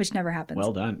 Yeah. Which never happens.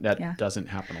 Well done. That doesn't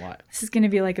happen a lot. This is going to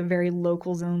be like a very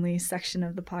locals only section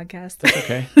of the podcast. That's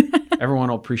okay. Everyone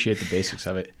will appreciate the basics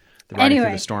of it. The riding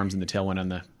through the storms and the tailwind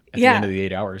at the end of the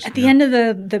 8 hours. At the end of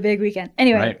the big weekend.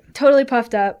 Anyway, totally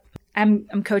puffed up. I'm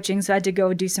coaching, so I had to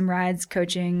go do some rides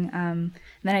coaching.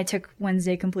 Then I took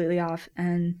Wednesday completely off,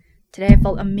 and today I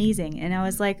felt amazing. And I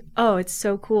was like, oh, it's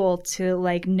so cool to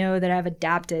like know that I've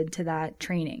adapted to that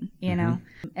training, you know?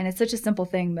 And it's such a simple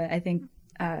thing, but I think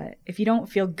if you don't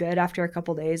feel good after a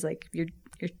couple days, like you're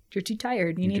too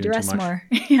tired. You need to rest more.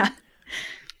 Yeah.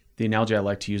 The analogy I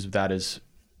like to use with that is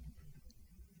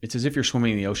it's as if you're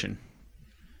swimming in the ocean,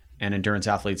 and endurance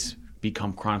athletes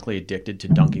become chronically addicted to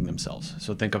dunking themselves.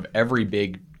 So think of every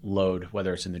big load,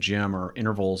 whether it's in the gym or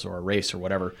intervals or a race or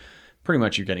whatever, pretty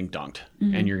much you're getting dunked.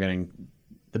 And you're getting,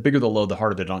 the bigger the load, the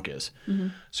harder the dunk is.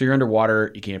 So you're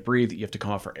underwater, you can't breathe, you have to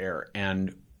come up for air.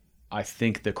 And I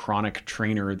think the chronic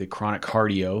trainer, the chronic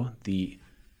cardio, the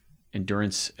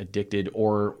endurance addicted,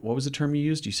 or what was the term you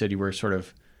used? You said you were sort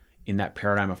of in that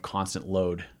paradigm of constant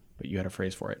load, but you had a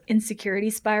phrase for it.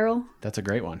 Insecurity spiral. That's a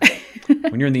great one.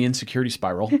 When you're in the insecurity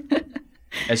spiral,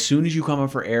 as soon as you come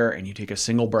up for air and you take a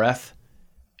single breath,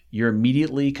 you're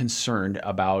immediately concerned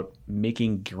about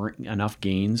making enough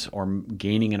gains or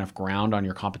gaining enough ground on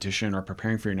your competition or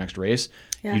preparing for your next race.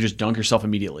 You just dunk yourself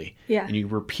immediately. And you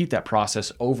repeat that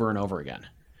process over and over again.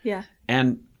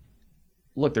 And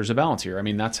look, there's a balance here. I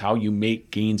mean, that's how you make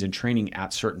gains in training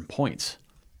at certain points.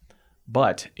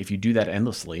 But if you do that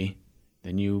endlessly,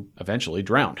 then you eventually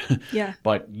drown.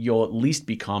 But you'll at least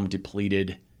become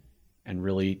depleted and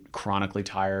really chronically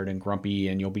tired and grumpy,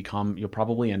 and you'll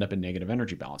probably end up in negative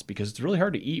energy balance because it's really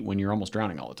hard to eat when you're almost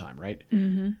drowning all the time, right?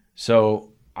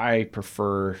 So I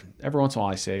prefer, every once in a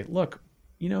while I say, look,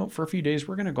 you know, for a few days,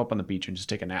 we're going to go up on the beach and just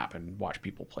take a nap and watch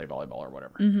people play volleyball or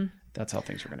whatever. That's how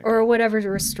things are going to go. Or whatever's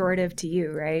restorative to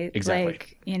you, right? Exactly.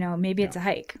 Like, you know, maybe it's a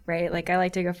hike, right? Like I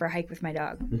like to go for a hike with my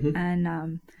dog. And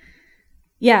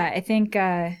I think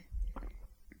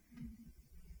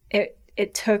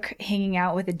it took hanging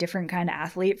out with a different kind of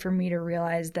athlete for me to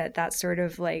realize that sort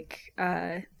of like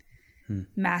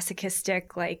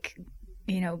masochistic, like,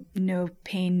 you know, no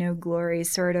pain, no glory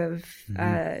sort of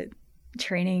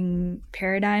training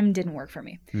paradigm didn't work for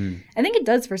me. I think it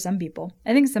does for some people.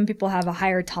 I think some people have a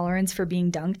higher tolerance for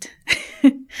being dunked.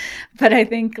 But I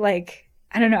think like,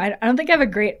 I don't know. I don't think I have a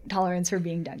great tolerance for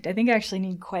being dunked. I think I actually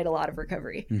need quite a lot of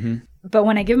recovery. But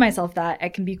when I give myself that, I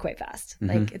can be quite fast.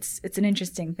 Like it's an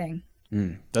interesting thing.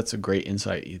 That's a great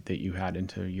insight that you had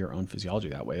into your own physiology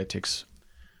that way. I think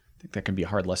that can be a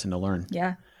hard lesson to learn.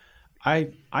 Yeah.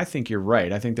 I think you're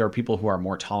right. I think there are people who are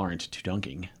more tolerant to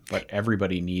dunking, but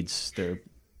everybody needs their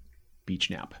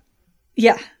beach nap.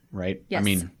 Yeah. Right? Yes. I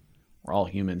mean, we're all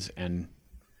humans, and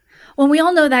well, we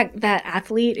all know that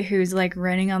athlete who's like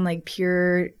running on like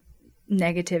pure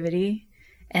negativity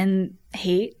and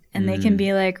hate, and they can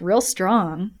be like real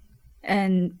strong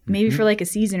and maybe for like a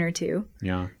season or two.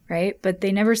 Yeah. Right? But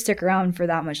they never stick around for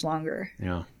that much longer.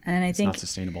 Yeah. And I think it's not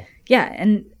sustainable. Yeah.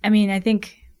 And I mean, I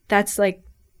think that's like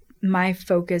my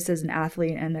focus as an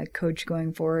athlete and a coach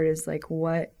going forward is like,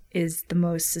 what is the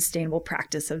most sustainable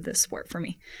practice of this sport for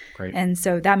me? Great. And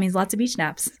so that means lots of beach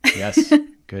naps. Yes.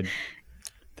 Good.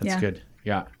 That's good.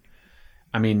 Yeah.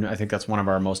 I mean, I think that's one of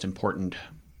our most important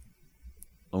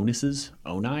oni,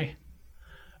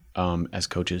 as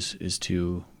coaches is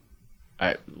to,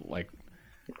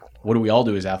 what do we all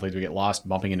do as athletes? We get lost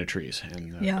bumping into trees,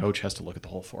 and the coach has to look at the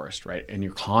whole forest, right? And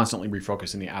you're constantly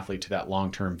refocusing the athlete to that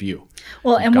long-term view.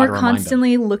 Well, and we're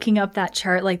constantly looking up that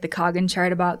chart, like the Coggin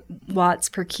chart about watts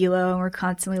per kilo, and we're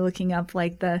constantly looking up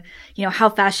like the, you know, how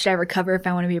fast should I recover if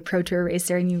I want to be a pro tour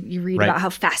racer? And you read about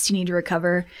how fast you need to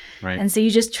recover. Right. And so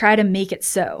you just try to make it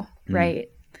so, right?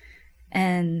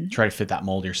 And try to fit that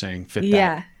mold, you're saying, fit that.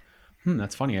 Yeah.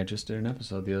 That's funny. I just did an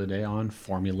episode the other day on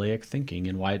formulaic thinking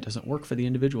and why it doesn't work for the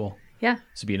individual. Yeah.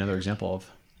 This would be another example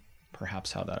of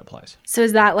perhaps how that applies. So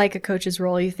is that like a coach's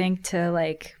role, you think, to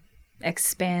like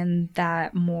expand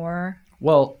that more?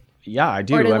 Well, yeah, I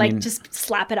do. Or to just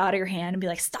slap it out of your hand and be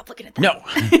like, stop looking at that.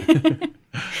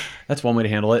 No. That's one way to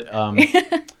handle it.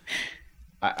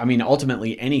 I mean,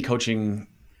 ultimately, any coaching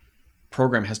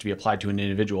program has to be applied to an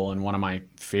individual. And one of my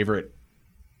favorite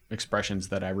expressions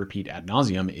that I repeat ad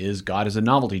nauseum is God is a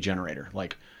novelty generator.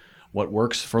 Like what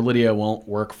works for Lydia won't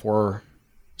work for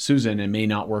Susan and may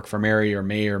not work for Mary or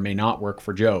may not work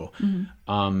for Joe.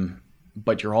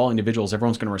 But you're all individuals.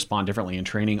 Everyone's going to respond differently in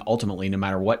training. Ultimately, no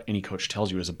matter what any coach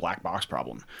tells you is a black box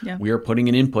problem. Yeah. We are putting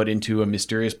an input into a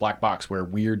mysterious black box where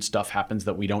weird stuff happens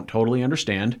that we don't totally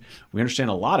understand. We understand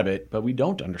a lot of it, but we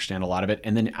don't understand a lot of it.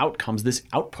 And then out comes this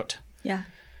output. Yeah.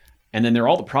 And then there are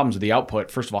all the problems with the output.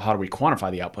 First of all, how do we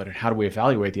quantify the output and how do we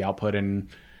evaluate the output? And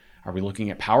are we looking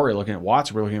at power? Are we looking at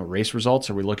watts? Are we looking at race results?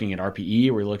 Are we looking at RPE?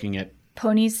 Are we looking at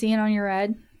ponies seen on your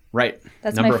ride? Right.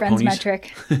 That's my friend's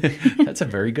metric. That's a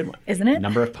very good one. Isn't it?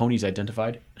 Number of ponies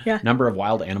identified. Yeah. Number of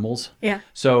wild animals. Yeah.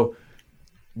 So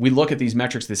we look at these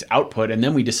metrics, this output, and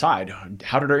then we decide,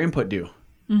 how did our input do?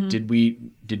 Did we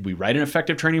write an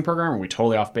effective training program, or are we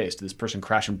totally off base? Did this person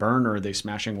crash and burn, or are they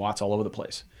smashing watts all over the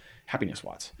place? Happiness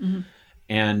watts.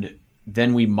 And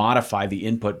then we modify the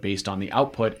input based on the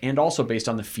output and also based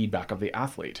on the feedback of the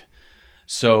athlete.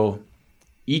 So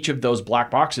each of those black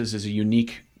boxes is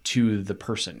unique to the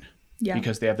person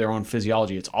because they have their own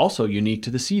physiology. It's also unique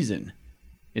to the season.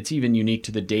 It's even unique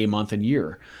to the day, month, and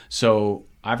year. So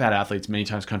I've had athletes many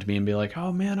times come to me and be like,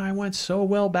 oh man, I went so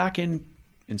well back in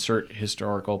insert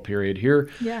historical period here.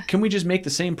 Yeah. Can we just make the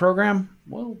same program?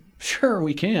 Well, sure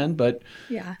we can, but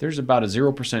there's about a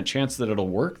 0% chance that it'll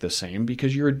work the same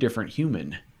because you're a different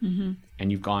human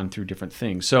and you've gone through different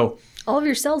things. So all of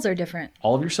your cells are different.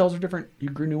 All of your cells are different. You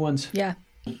grew new ones. Yeah.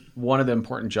 One of the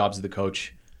important jobs of the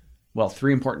coach, well,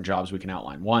 3 important jobs we can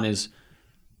outline. 1 is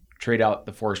trade out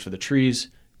the forest for the trees.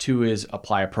 2 is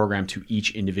apply a program to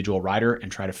each individual rider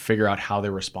and try to figure out how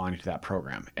they're responding to that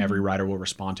program. Every rider will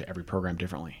respond to every program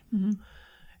differently.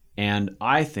 And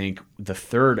I think the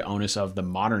third onus of the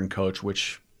modern coach,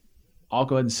 which I'll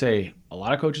go ahead and say a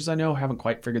lot of coaches I know haven't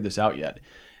quite figured this out yet.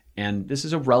 And this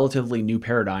is a relatively new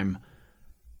paradigm.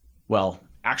 Well,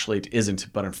 actually it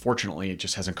isn't, but unfortunately it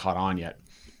just hasn't caught on yet,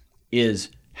 is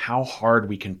how hard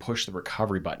we can push the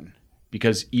recovery button.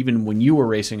 Because even when you were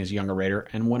racing as a younger rider,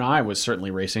 and when I was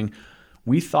certainly racing,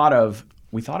 we thought of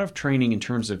training in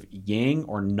terms of yang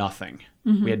or nothing.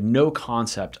 We had no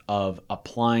concept of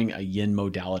applying a yin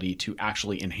modality to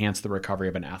actually enhance the recovery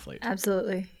of an athlete.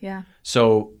 Absolutely, yeah.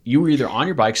 So you were either on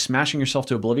your bike smashing yourself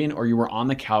to oblivion, or you were on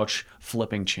the couch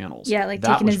flipping channels. Yeah, like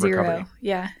that taking a zero. Recovery.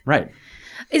 Yeah. Right.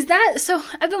 Is that, so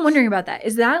I've been wondering about that.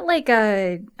 Is that like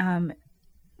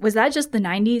was that just the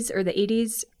 90s or the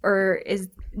 80s, or is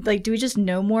like, do we just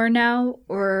know more now,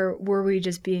 or were we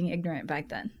just being ignorant back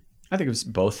then? I think it was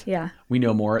both. Yeah. We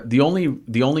know more. The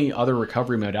only other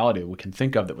recovery modality we can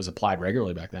think of that was applied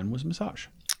regularly back then was massage.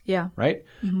 Yeah. Right?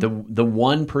 The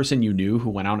one person you knew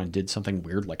who went out and did something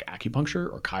weird like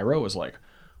acupuncture or chiro was like,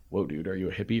 whoa, dude, are you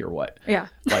a hippie or what? Yeah.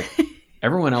 Like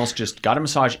everyone else just got a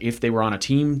massage if they were on a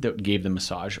team that gave them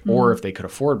massage, or if they could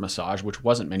afford massage, which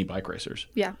wasn't many bike racers.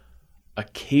 Yeah.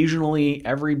 Occasionally,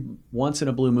 every once in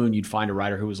a blue moon, you'd find a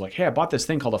rider who was like, hey, I bought this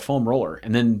thing called a foam roller.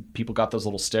 And then people got those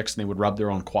little sticks and they would rub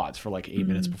their own quads for like 8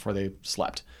 minutes before they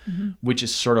slept, which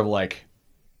is sort of like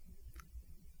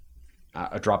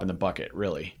a drop in the bucket,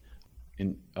 really,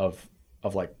 of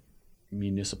like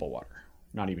municipal water,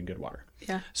 not even good water.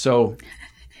 Yeah. So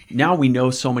now we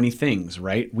know so many things,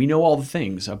 right? We know all the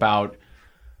things about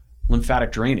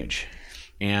lymphatic drainage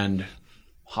and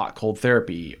hot cold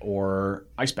therapy or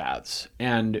ice baths.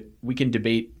 And we can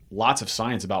debate lots of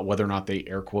science about whether or not they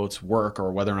air quotes work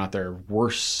or whether or not they're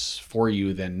worse for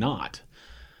you than not.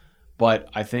 But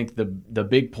I think the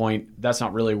big point, that's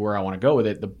not really where I want to go with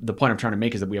it. The point I'm trying to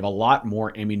make is that we have a lot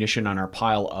more ammunition on our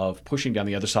pile of pushing down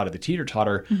the other side of the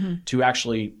teeter-totter to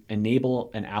actually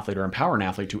enable an athlete or empower an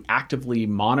athlete to actively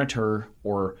monitor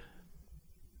or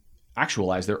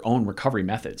actualize their own recovery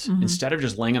methods instead of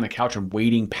just laying on the couch and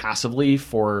waiting passively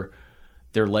for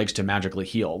their legs to magically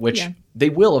heal, which they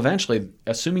will eventually,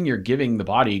 assuming you're giving the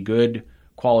body good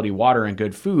quality water and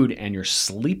good food and you're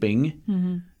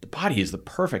sleeping. The body is the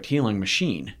perfect healing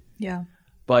machine. Yeah.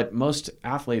 But most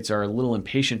athletes are a little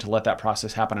impatient to let that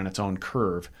process happen on its own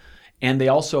curve. And they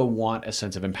also want a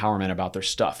sense of empowerment about their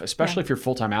stuff, especially if you're a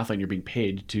full-time athlete and you're being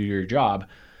paid to do your job.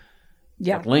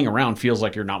 Yeah. Like laying around feels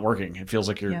like you're not working. It feels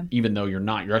like you're, even though you're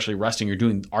not, you're actually resting. You're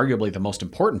doing arguably the most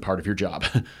important part of your job,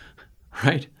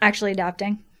 right? Actually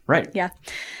adapting. Right. Yeah.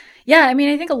 Yeah. I mean,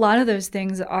 I think a lot of those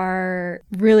things are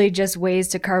really just ways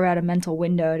to carve out a mental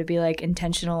window to be like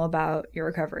intentional about your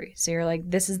recovery. So you're like,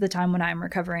 this is the time when I'm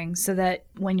recovering, so that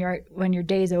when your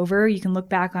day's over, you can look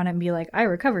back on it and be like, I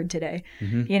recovered today.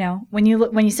 You know, when you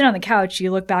sit on the couch,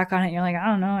 you look back on it and you're like, I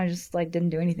don't know, I just like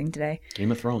didn't do anything today.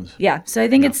 Game of Thrones. Yeah. So I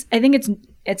think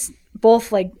it's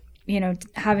both like, you know,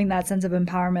 having that sense of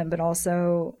empowerment, but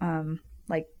also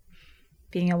like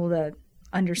being able to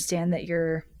understand that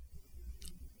you're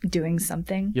doing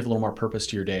something. You have a little more purpose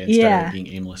to your day instead of being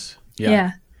aimless.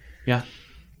 Yeah. I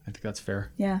think that's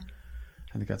fair. Yeah.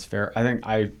 I think that's fair. I think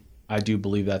I do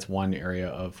believe that's one area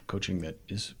of coaching that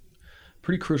is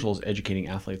pretty crucial, is educating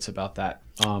athletes about that.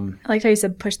 I liked how you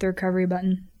said push the recovery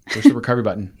button. Push the recovery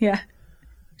button. Yeah.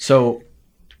 So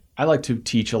I like to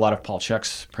teach a lot of Paul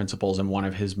Chek's principles, and one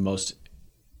of his most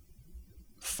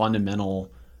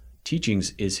fundamental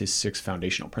teachings is his 6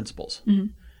 foundational principles.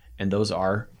 And those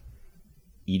are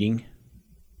eating,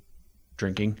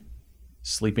 drinking,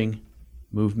 sleeping,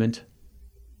 movement,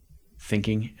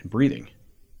 thinking, and breathing.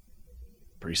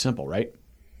 Pretty simple, right?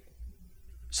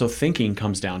 So thinking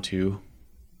comes down to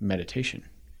meditation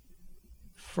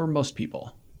for most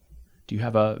people. Do you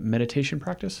have a meditation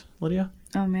practice, Lydia?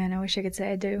 Oh man, I wish I could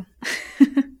say I do.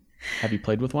 Have you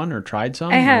played with one or tried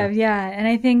some? I have, yeah. And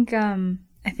I think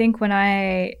when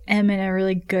I am in a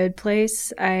really good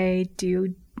place, I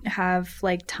do have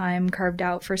like time carved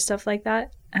out for stuff like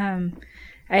that.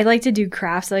 I like to do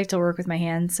crafts. I like to work with my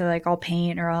hands. So like I'll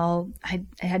paint or I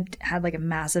had like a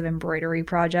massive embroidery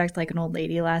project, like an old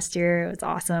lady last year. It was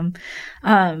awesome.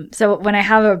 So when I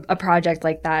have a project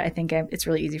like that, I think it's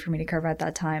really easy for me to carve out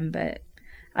that time. But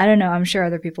I don't know. I'm sure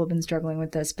other people have been struggling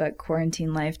with this, but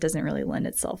quarantine life doesn't really lend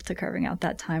itself to carving out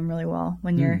that time really well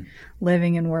when you're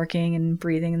living and working and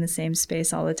breathing in the same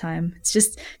space all the time. It's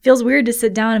just feels weird to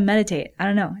sit down and meditate. I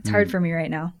don't know. It's hard for me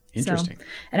right now. Interesting. So,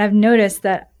 and I've noticed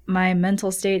that my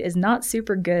mental state is not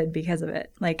super good because of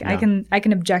it. Like I can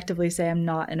objectively say I'm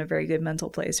not in a very good mental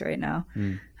place right now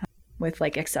with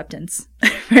like acceptance,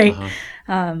 right?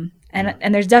 And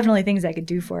there's definitely things I could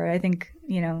do for it. I think,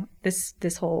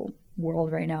 this whole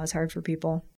world right now is hard for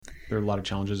people. There are a lot of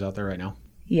challenges out there right now.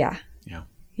 Yeah.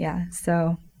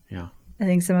 So I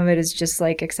think some of it is just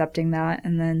like accepting that,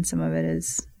 and then some of it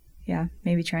is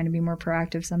maybe trying to be more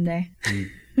proactive someday.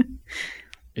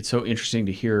 It's so interesting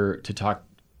to talk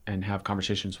and have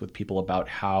conversations with people about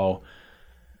how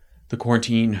the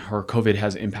quarantine or COVID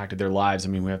has impacted their lives. I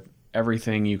mean, we have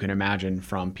everything you can imagine,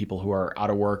 from people who are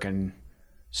out of work and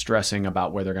stressing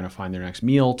about where they're going to find their next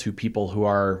meal, to people who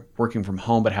are working from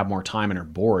home but have more time and are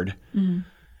bored,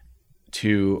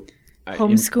 to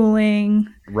homeschooling.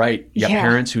 Right. Yeah.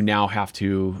 Parents who now have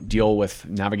to deal with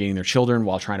navigating their children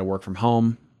while trying to work from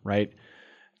home, right?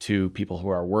 To people who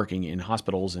are working in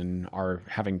hospitals and are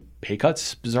having pay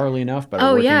cuts, bizarrely enough. But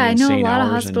are working I know a lot of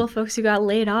hospital folks who got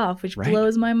laid off, which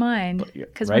blows my mind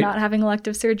because we're not having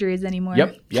elective surgeries anymore.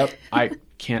 Yep. I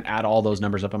can't add all those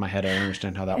numbers up in my head. I don't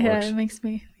understand how that works. Yeah, it makes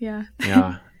me, Yeah.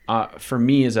 For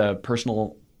me as a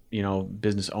personal,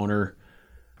 business owner,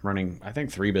 running, I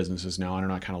think 3 businesses now. I don't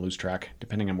know, I kind of lose track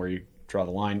depending on where you draw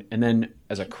the line. And then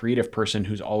as a creative person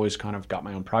who's always kind of got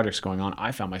my own projects going on,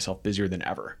 I found myself busier than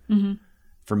ever.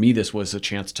 For me, this was a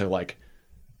chance to like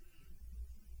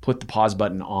put the pause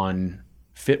button on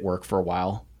fit work for a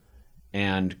while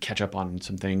and catch up on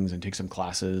some things and take some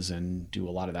classes and do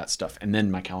a lot of that stuff. And then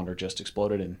my calendar just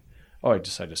exploded, and I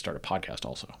decided to start a podcast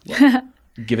also. Well,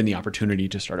 given the opportunity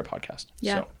to start a podcast.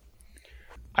 Yeah. So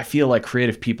I feel like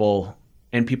creative people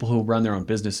and people who run their own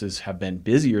businesses have been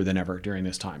busier than ever during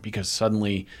this time, because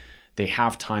suddenly they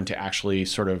have time to actually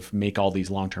sort of make all these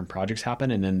long-term projects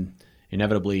happen. And then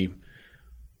inevitably,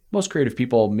 most creative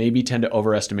people maybe tend to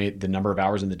overestimate the number of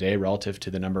hours in the day relative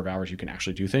to the number of hours you can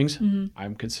actually do things. I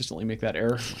consistently make that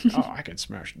error. Like, I can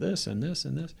smash this and this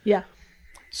and this. Yeah.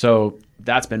 So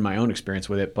that's been my own experience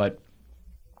with it. But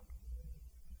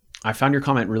I found your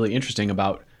comment really interesting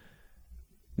about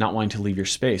not wanting to leave your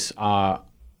space.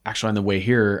 Actually, on the way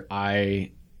here,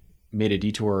 I made a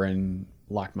detour and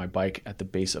locked my bike at the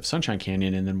base of Sunshine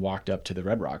Canyon and then walked up to the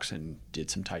Red Rocks and did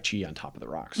some Tai Chi on top of the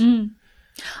rocks.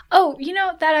 Oh,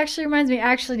 that actually reminds me.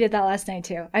 I actually did that last night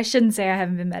too. I shouldn't say I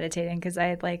haven't been meditating, because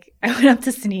I went up to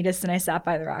Sanitas and I sat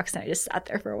by the rocks and I just sat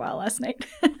there for a while last night.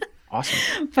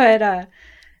 Awesome. But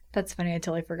that's funny. I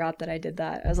totally forgot that I did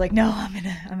that. I was like, no,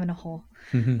 I'm in a hole.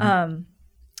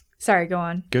 Sorry, go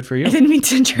on. Good for you. I didn't mean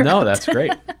to interrupt. No, that's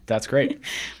great. That's great.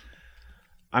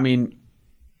 I mean,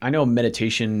 I know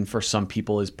meditation for some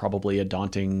people is probably a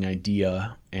daunting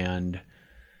idea, and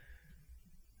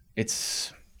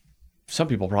some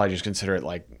people probably just consider it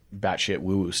like batshit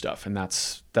woo-woo stuff, and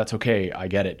that's okay. I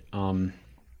get it.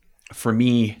 For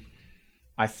me,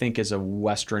 I think as a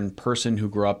Western person who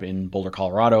grew up in Boulder,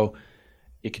 Colorado,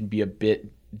 it can be a bit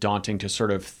daunting to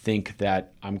sort of think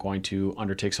that I'm going to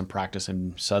undertake some practice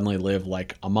and suddenly live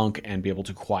like a monk and be able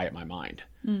to quiet my mind.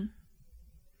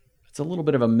 It's a little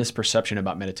bit of a misperception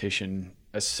about meditation,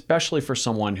 especially for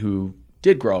someone who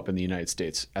did grow up in the United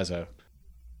States as a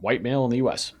white male in the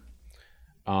U.S.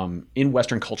 In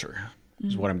Western culture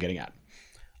is what I'm getting at.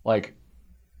 Like,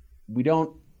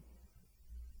 the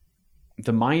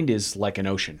mind is like an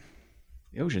ocean.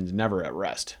 The ocean's never at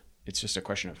rest. It's just a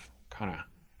question of kind of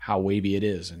how wavy it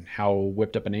is and how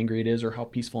whipped up and angry it is, or how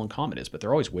peaceful and calm it is. But there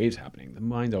are always waves happening. The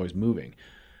mind's always moving.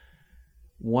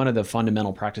 One of the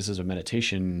fundamental practices of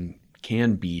meditation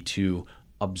can be to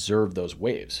observe those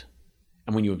waves.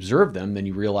 And when you observe them, then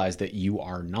you realize that you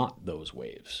are not those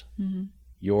waves.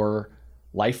 Your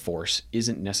life force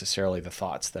isn't necessarily the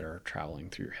thoughts that are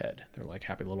traveling through your head. They're like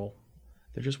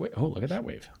they're just oh, look at that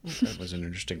wave. Oh, that was an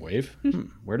interesting wave.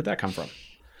 Where did that come from?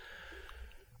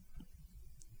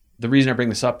 The reason I bring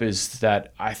this up is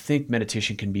that I think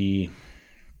meditation can be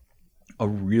a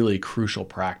really crucial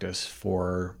practice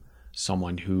for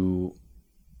someone who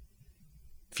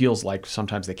feels like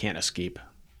sometimes they can't escape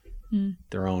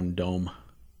their own dome,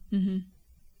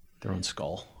 their own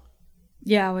skull.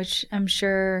 Yeah, which I'm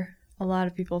sure a lot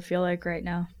of people feel like right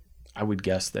now. I would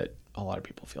guess that a lot of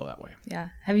people feel that way. Yeah.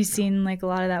 Have you seen like a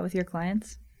lot of that with your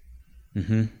clients?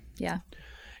 Mm-hmm. Yeah.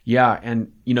 Yeah.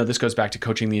 And, you know, this goes back to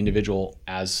coaching the individual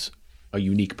as a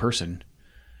unique person.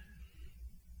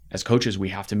 As coaches, we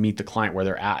have to meet the client where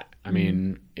they're at. I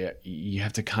mean, you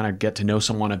have to kind of get to know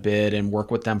someone a bit and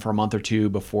work with them for a month or two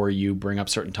before you bring up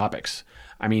certain topics.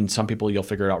 I mean, some people you'll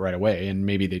figure it out right away, and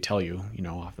maybe they tell you, you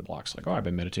know, off the blocks, like, oh, I've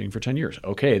been meditating for 10 years.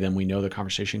 Okay, then we know the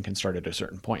conversation can start at a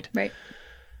certain point. Right.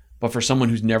 But for someone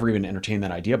who's never even entertained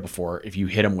that idea before, if you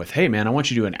hit them with, hey, man, I want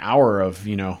you to do an hour of,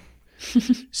 you know,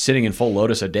 sitting in full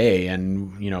lotus a day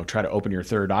and, you know, try to open your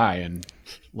third eye and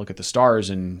look at the stars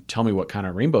and tell me what kind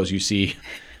of rainbows you see,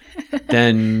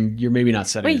 then you're maybe not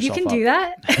setting yourself up. Wait, you can do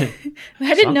that?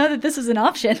 I didn't know that this was an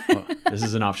option. Oh, this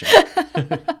is an option.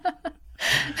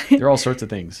 There are all sorts of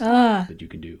things that you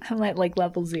can do. I'm at like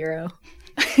level 0.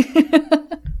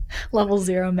 Level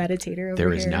 0 meditator over There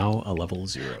here. is now a level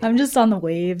 0. I'm just on the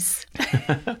waves.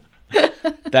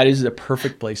 That is a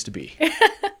perfect place to be.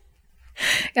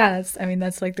 Yeah,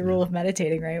 that's like the rule of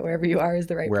meditating, right? Wherever you are is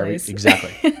the right place.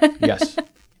 Exactly. Yes.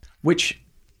 Which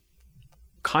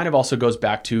kind of also goes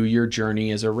back to your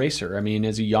journey as a racer. I mean,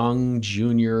 as a young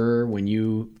junior, when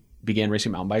you began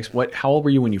racing mountain bikes, how old were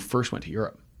you when you first went to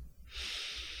Europe?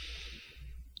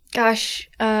 Gosh,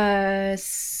 I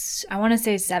want to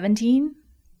say 17.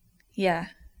 Yeah.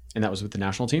 And that was with the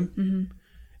national team? Mm-hmm.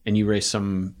 And you raced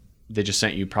they just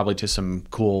sent you probably to some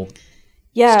cool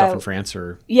stuff in France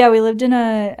or? Yeah, we lived in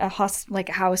a bike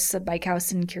house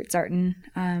in Kurzarten,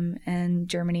 in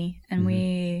Germany. And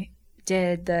we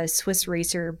did the Swiss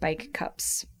Racer Bike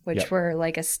Cups, which were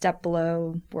like a step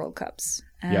below World Cups.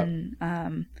 And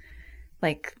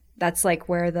like that's like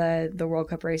where the World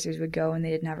Cup racers would go when they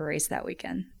didn't have a race that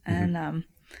weekend. And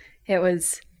it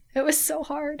was so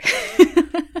hard.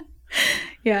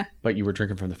 Yeah. But you were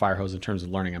drinking from the fire hose in terms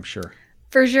of learning, I'm sure.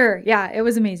 For sure. Yeah, it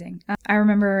was amazing. I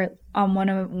remember on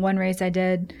one race I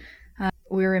did,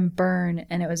 we were in Bern,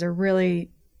 and it was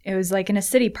like in a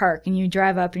city park, and you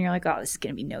drive up and you're like, oh, this is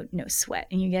going to be no sweat.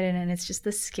 And you get in and it's just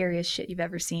the scariest shit you've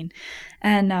ever seen.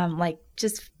 And like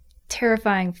just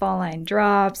terrifying fall line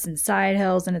drops and side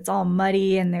hills, and it's all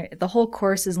muddy, and the whole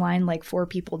course is lined like 4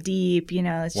 people deep. You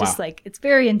know, it's just like, it's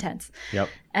very intense. Yep.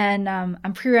 And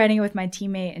I'm pre-riding it with my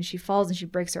teammate, and she falls and she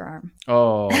breaks her arm.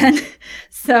 Oh. And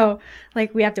so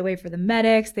like we have to wait for the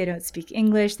medics. They don't speak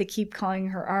English. They keep calling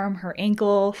her arm her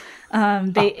ankle.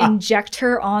 They inject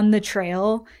her on the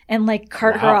trail and like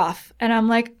cart her off. And I'm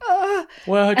like, oh.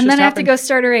 Well, and then I have to go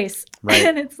start a race. Right.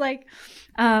 And it's like,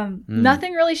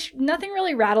 nothing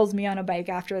really rattles me on a bike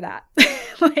after that.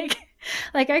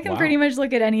 like I can pretty much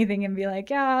look at anything and be like,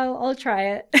 yeah, I'll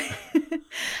try it.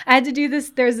 I had to do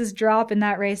this. There's this drop in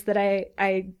that race that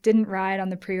I didn't ride on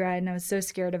the pre-ride, and I was so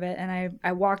scared of it. And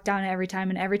I walked down it every time.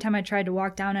 And every time I tried to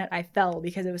walk down it, I fell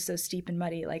because it was so steep and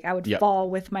muddy. Like I would fall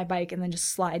with my bike and then just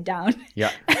slide down.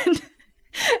 Yeah.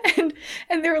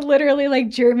 And there were literally like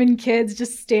German kids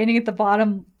just standing at the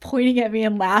bottom pointing at me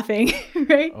and laughing,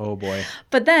 right? Oh boy.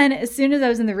 But then as soon as I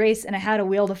was in the race and I had a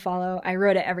wheel to follow, I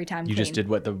rode it every time. You just did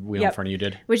what the wheel in front of you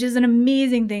did. Which is an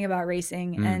amazing thing about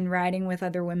racing and riding with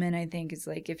other women, I think, is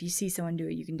like if you see someone do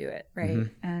it, you can do it, right?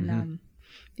 And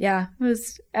it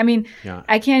was,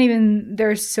 I can't even,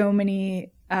 there's so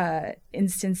many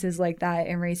instances like that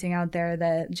in racing out there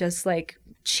that just like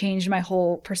changed my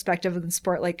whole perspective of the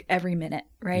sport, like every minute,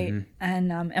 right?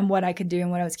 And what I could do and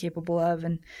what I was capable of.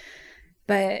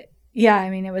 But yeah,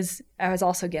 I mean, I was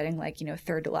also getting like,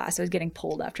 third to last. I was getting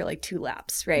pulled after like 2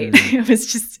 laps, right?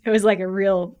 It was like a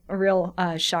real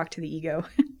shock to the ego.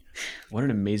 What an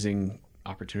amazing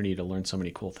opportunity to learn so many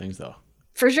cool things though.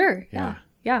 For sure. Yeah.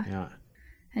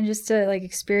 And just to like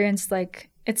experience,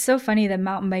 like, it's so funny that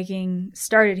mountain biking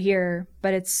started here,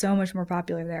 but it's so much more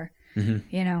popular there.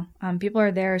 People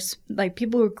are there, like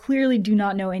people who clearly do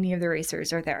not know any of the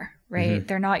racers are there, right?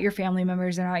 They're not your family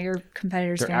members. They're not your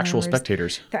competitors. They're actual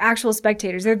spectators. They're actual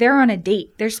spectators. They're there on a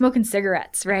date. They're smoking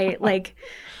cigarettes, right? Like,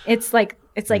 it's like,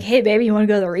 hey, baby, you want to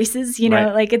go to the races?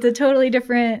 Like it's a totally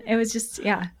different, it was just,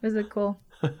 it was a cool.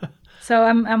 So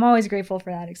I'm always grateful for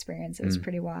that experience. It was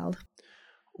pretty wild.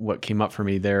 What came up for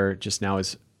me there just now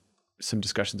is some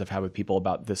discussions I've had with people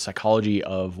about the psychology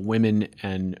of women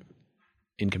and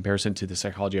in comparison to the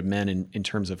psychology of men in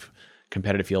terms of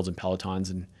competitive fields and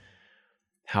pelotons, and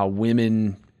how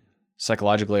women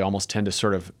psychologically almost tend to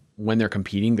sort of, when they're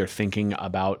competing, they're thinking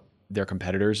about their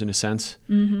competitors in a sense.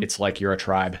 It's like you're a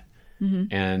tribe.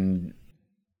 And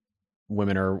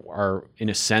women are in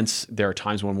a sense, there are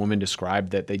times when women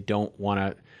describe that they didn't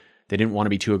want to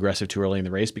be too aggressive too early in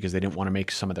the race because they didn't want to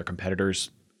make some of their competitors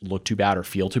look too bad or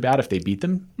feel too bad if they beat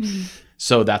them.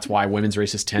 So that's why women's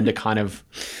races tend to kind of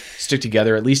stick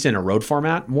together, at least in a road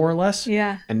format, more or less.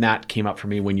 Yeah. And that came up for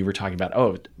me when you were talking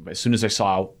about, as soon as I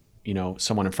saw,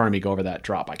 someone in front of me go over that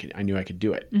drop, I knew I could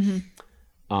do it.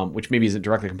 Which maybe isn't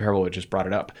directly comparable, it just brought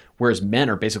it up. Whereas men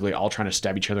are basically all trying to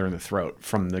stab each other in the throat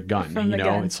from the gun.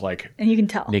 Gun. It's like, and you can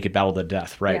tell, naked battle to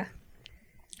death, right? Yeah.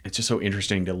 It's just so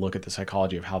interesting to look at the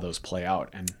psychology of how those play out.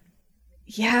 And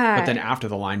yeah. But then after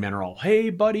the line, men are all, hey,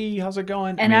 buddy, how's it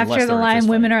going? And after the line,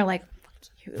 women are like,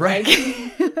 you. Right.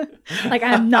 Like,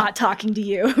 I'm not talking to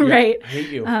you, right? I hate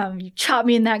you. You chop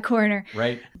me in that corner.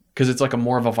 Right. Because it's like a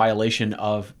more of a violation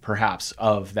of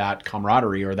that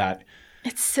camaraderie or that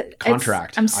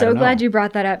contract. I'm so glad you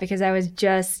brought that up because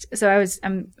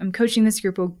I'm coaching this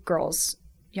group of girls,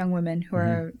 young women who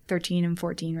are 13 and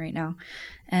 14 right now.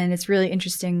 And it's really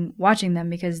interesting watching them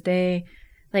because they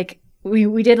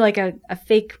we did like a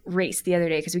fake race the other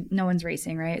day because no one's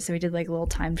racing, right? So we did like a little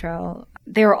time trial.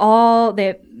 They were all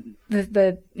the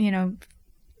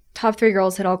top 3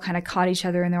 girls had all kind of caught each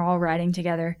other and they're all riding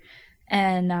together.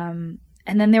 And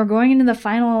then they were going into the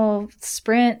final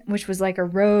sprint, which was like a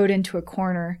road into a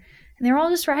corner. And they were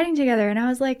all just riding together. And I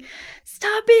was like,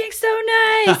 stop being so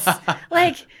nice.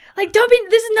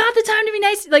 This is not the time to be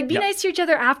nice. Like, be nice to each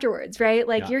other afterwards, right?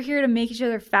 Like, you're here to make each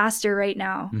other faster right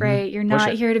now, right? You're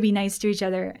not here to be nice to each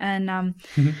other. And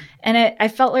I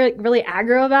felt like really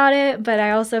aggro about it, but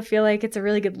I also feel like it's a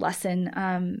really good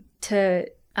lesson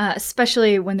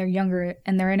especially when they're younger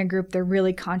and they're in a group, they're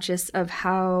really conscious of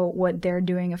how what they're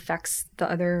doing affects the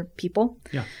other people.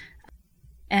 Yeah.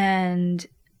 And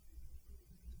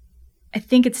I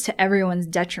think it's to everyone's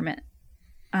detriment.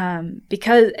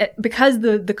 Because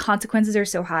the consequences are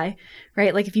so high,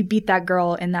 right? Like if you beat that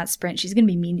girl in that sprint, she's going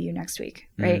to be mean to you next week,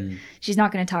 right? She's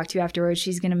not going to talk to you afterwards.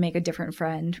 She's going to make a different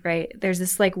friend, right? There's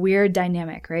this like weird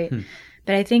dynamic, right?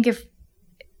 But I think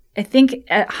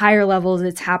at higher levels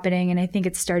it's happening, and I think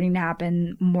it's starting to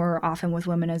happen more often with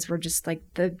women as we're just like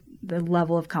the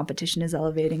level of competition is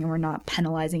elevating and we're not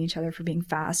penalizing each other for being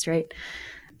fast, right?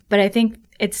 But I think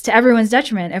it's to everyone's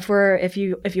detriment if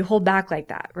you hold back like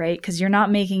that, right? Because you're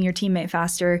not making your teammate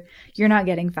faster, you're not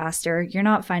getting faster, you're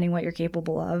not finding what you're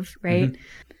capable of, right?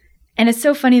 And it's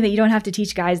so funny that you don't have to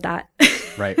teach guys that.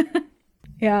 Right.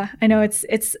 Yeah, I know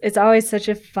it's always such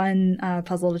a fun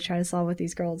puzzle to try to solve with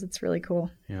these girls. It's really cool.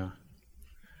 Yeah,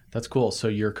 that's cool. So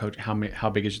your coach, how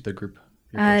big is the group?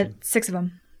 6 of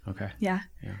them. Okay. Yeah.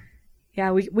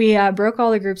 We broke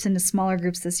all the groups into smaller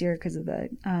groups this year because of the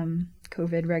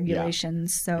COVID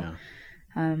regulations. So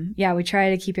we try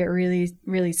to keep it really,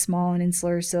 really small and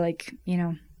insular. So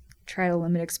try to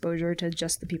limit exposure to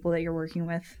just the people that you're working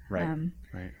with. Right.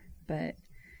 Right. But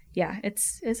yeah,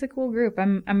 it's a cool group.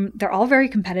 They're all very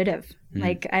competitive.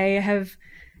 Like I've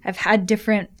had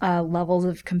different levels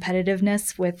of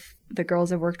competitiveness with the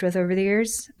girls I've worked with over the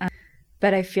years.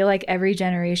 But I feel like every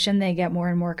generation they get more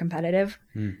and more competitive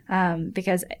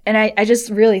because I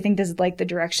just really think this is like the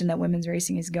direction that women's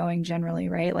racing is going generally,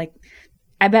 right? Like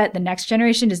I bet the next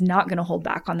generation is not going to hold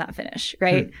back on that finish,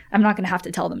 right? I'm not going to have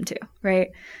to tell them to, right?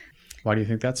 Why do you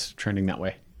think that's trending that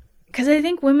way? Because I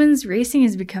think women's racing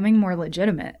is becoming more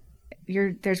legitimate.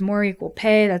 There's more equal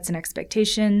pay. That's an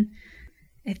expectation.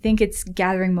 I think it's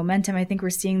gathering momentum. I think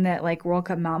we're seeing that like World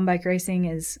Cup mountain bike racing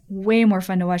is way more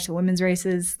fun to watch the women's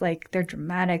races. Like they're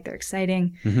dramatic, they're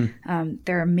exciting,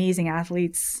 they're amazing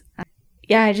athletes.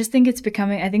 I just think it's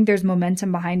becoming. I think there's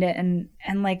momentum behind it, and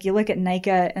like you look at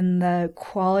NICA and the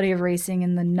quality of racing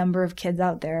and the number of kids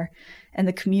out there and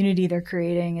the community they're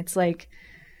creating. It's like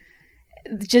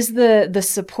just the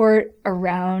support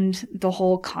around the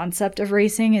whole concept of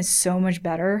racing is so much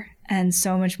better and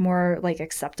so much more like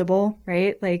acceptable,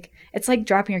 right? Like it's like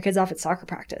dropping your kids off at soccer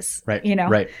practice, right?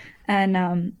 Right.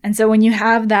 And so when you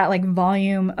have that like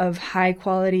volume of high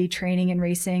quality training and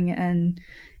racing and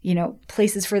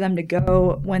places for them to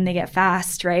go when they get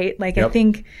fast, right? Like I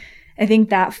think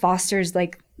that fosters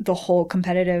like the whole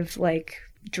competitive like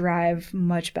drive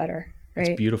much better, right?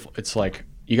 It's beautiful. It's like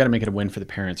you got to make it a win for the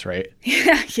parents, right?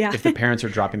 Yeah. If the parents are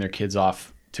dropping their kids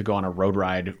off to go on a road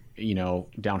ride,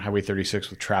 down Highway 36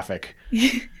 with traffic,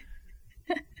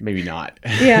 maybe not.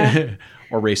 Yeah.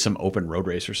 Or race some open road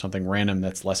race or something random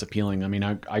that's less appealing. I mean,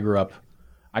 I grew up,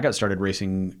 I got started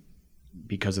racing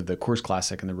because of the Coors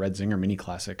Classic and the Red Zinger Mini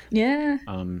Classic. Yeah.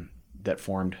 That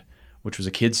formed, which was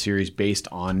a kids series based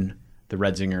on the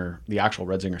actual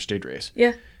Red Zinger stage race.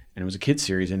 Yeah. And it was a kids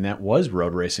series, and that was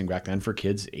road racing back then for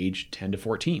kids aged 10 to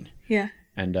 14. Yeah.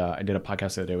 And I did a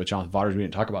podcast the other day with Jonathan Vaughters. We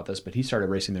didn't talk about this, but he started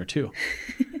racing there too.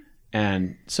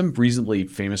 And some reasonably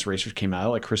famous racers came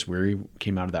out, like Chris Weary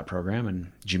came out of that program,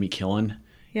 and Jimmy Killen.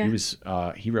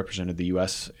 Yeah. He represented the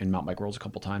U.S. in mountain bike worlds a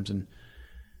couple times,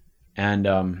 and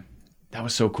that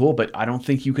was so cool. But I don't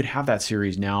think you could have that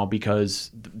series now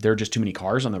because there are just too many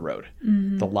cars on the road.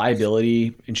 Mm-hmm. The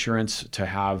liability insurance to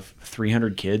have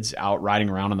 300 kids out riding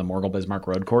around on the Morgul Bismarck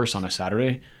road course on a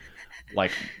Saturday,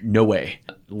 like no way.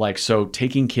 Like, so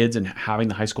taking kids and having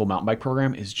the high school mountain bike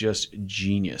program is just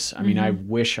genius. I mean, I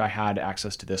wish I had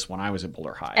access to this when I was at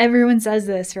Boulder High. Everyone says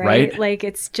this, right? Like,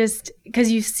 it's just because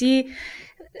you see,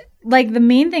 like, the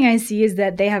main thing I see is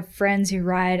that they have friends who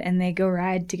ride and they go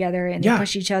ride together and they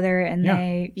push each other and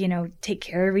they, you know, take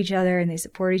care of each other and they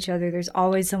support each other. There's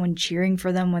always someone cheering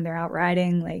for them when they're out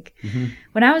riding. Like,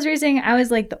 when I was racing, I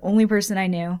was like the only person I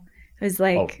knew. It was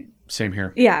like... Same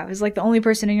here. Yeah, it was like the only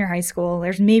person in your high school.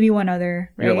 There's maybe one other,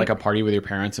 right? You're at like a party with your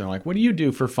parents and they're like, what do you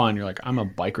do for fun? You're like, I'm a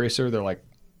bike racer. They're like,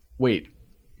 wait,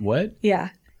 what?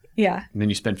 Yeah. Yeah. And then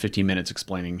you spend 15 minutes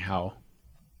explaining how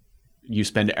you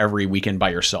spend every weekend by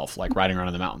yourself, like riding around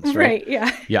in the mountains, right? Right,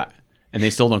 yeah. Yeah. And they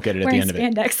still don't get it at the end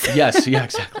spandex. of it. Yes, yeah,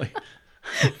 exactly.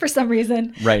 For some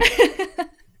reason. Right.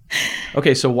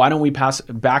 Okay, so why don't we pass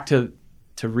back to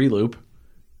Reloop?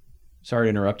 Sorry to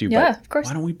interrupt you, but of course.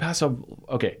 Why don't we pass up?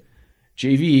 Okay.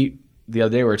 JV, the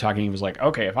other day we were talking, he was like,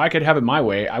 okay, if I could have it my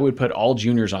way, I would put all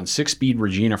juniors on 6-speed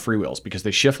Regina freewheels because they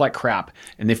shift like crap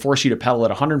and they force you to pedal at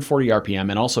 140 RPM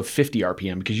and also 50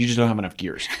 RPM because you just don't have enough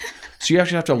gears. So you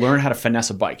actually have to learn how to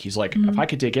finesse a bike. He's like, if I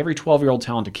could take every 12-year-old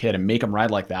talented kid and make them ride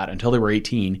like that until they were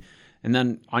 18, and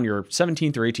then on your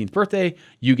 17th or 18th birthday,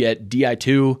 you get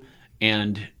DI2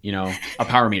 and, you know, a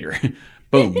power meter.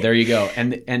 Boom, there you go.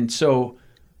 And so...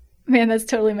 Man, that's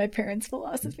totally my parents'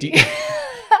 philosophy.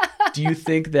 Do you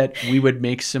think that we would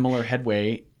make similar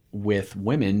headway with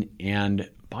women and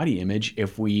body image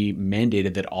if we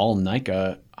mandated that all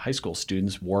NICA high school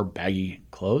students wore baggy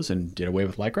clothes and did away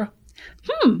with Lycra?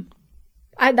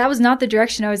 That was not the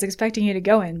direction I was expecting you to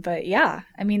go in, but yeah.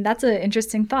 I mean, that's an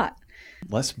interesting thought.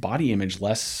 Less body image,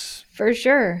 less... For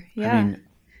sure, yeah.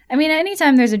 I mean,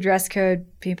 anytime there's a dress code,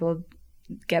 people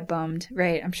get bummed,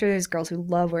 right? I'm sure there's girls who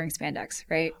love wearing spandex,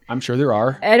 right? I'm sure there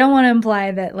are. I don't want to imply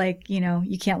that, like, you know,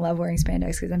 you can't love wearing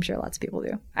spandex because I'm sure lots of people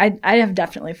do. I have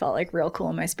definitely felt like real cool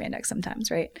in my spandex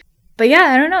sometimes, right? But yeah,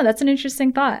 I don't know. That's an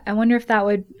interesting thought. I wonder if that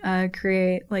would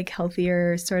create like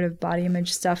healthier sort of body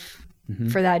image stuff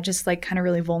for that just like kind of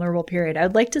really vulnerable period.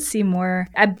 I'd like to see more.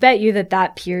 I bet you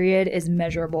that period is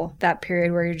measurable, that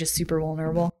period where you're just super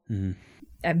vulnerable.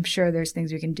 I'm sure there's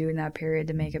things we can do in that period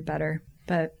to make it better,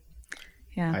 but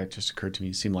yeah. It just occurred to me,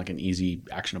 it seemed like an easy,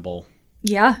 actionable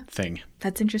thing.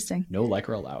 That's interesting. No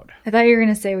Lycra allowed. I thought you were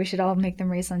going to say we should all make them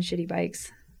race on shitty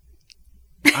bikes.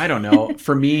 I don't know.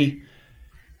 For me,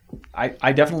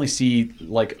 I definitely see,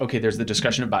 like, okay, there's the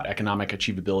discussion about economic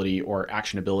achievability or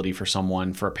actionability for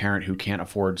someone, for a parent who can't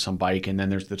afford some bike. And then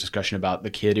there's the discussion about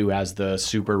the kid who has the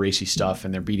super racy stuff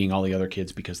and they're beating all the other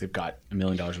kids because they've got $1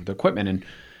 million worth of equipment. And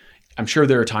I'm sure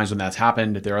there are times when that's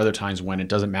happened. There are other times when it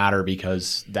doesn't matter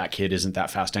because that kid isn't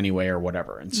that fast anyway or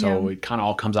whatever. And so it kind of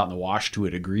all comes out in the wash to a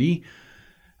degree.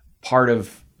 Part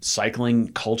of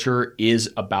cycling culture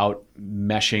is about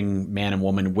meshing man and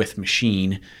woman with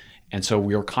machine. And so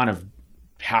we're kind of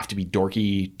have to be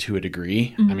dorky to a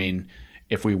degree. I mean,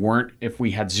 if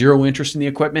we had zero interest in the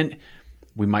equipment,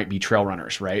 we might be trail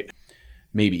runners, right?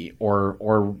 Maybe,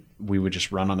 or we would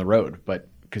just run on the road. But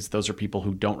because those are people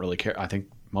who don't really care. I think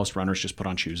most runners just put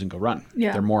on shoes and go run.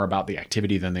 Yeah. They're more about the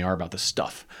activity than they are about the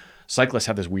stuff. Cyclists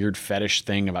have this weird fetish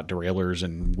thing about derailleurs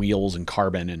and wheels and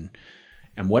carbon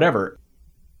and whatever.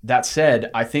 That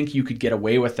said, I think you could get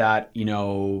away with that, you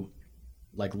know,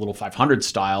 like little 500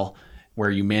 style where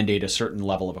you mandate a certain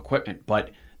level of equipment.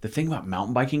 But the thing about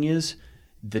mountain biking is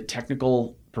the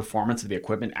technical performance of the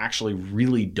equipment actually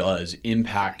really does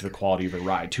impact the quality of a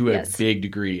ride to a big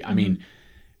degree. I mean,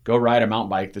 go ride a mountain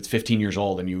bike that's 15 years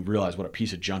old and you realize what a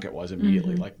piece of junk it was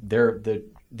immediately. Like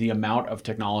the amount of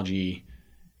technology,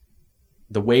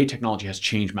 the way technology has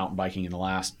changed mountain biking in the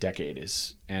last decade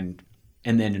is, and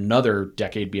then another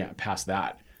decade past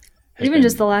that. Even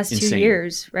just the last insane. 2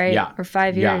 years, right? Yeah. Or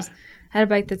 5 years. Yeah. I had a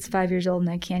bike that's 5 years old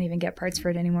and I can't even get parts for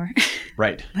it anymore.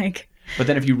 Right. Like, but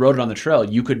then if you rode it on the trail,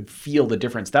 you could feel the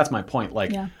difference. That's my point.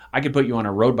 Like I could put you on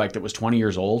a road bike that was 20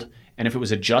 years old. And if it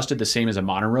was adjusted the same as a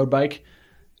modern road bike,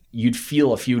 you'd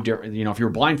feel a few different, you know, if you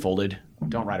were blindfolded,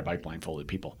 don't ride a bike blindfolded,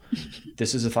 people.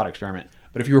 This is a thought experiment.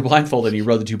 But if you were blindfolded and you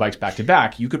rode the two bikes back to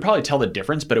back, you could probably tell the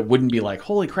difference, but it wouldn't be like,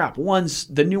 holy crap,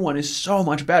 the new one is so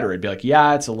much better. It'd be like,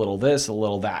 yeah, it's a little this, a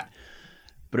little that.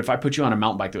 But if I put you on a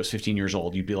mountain bike that was 15 years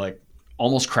old, you'd be like,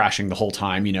 almost crashing the whole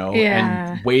time,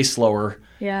 Yeah. and way slower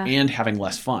Yeah. and having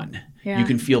less fun. Yeah. You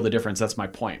can feel the difference. That's my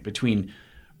point, between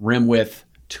rim width,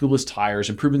 tubeless tires,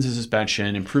 improvements in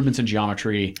suspension, improvements in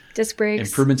geometry, Disc brakes.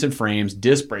 improvements in frames,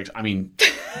 disc brakes. I mean,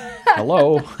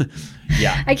 hello.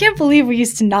 Yeah. I can't believe we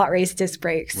used to not race disc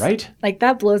brakes. Right? Like,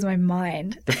 that blows my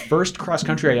mind. The first cross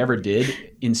country I ever did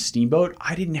in Steamboat,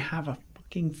 I didn't have a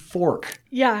fucking fork.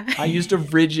 Yeah. I used a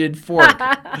rigid fork.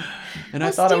 And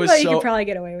I thought I was Steamboat, you could probably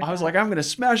get away with I was that. like, I'm going to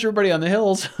smash everybody on the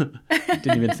hills.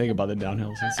 Didn't even think about the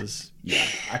downhills.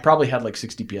 I probably had like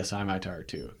 60 PSI on my tire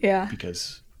too. Yeah.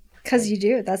 Because you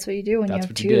do. That's what you do when you that's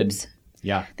have what you did. tubes.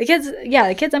 Yeah. The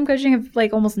kids I'm coaching have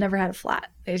like almost never had a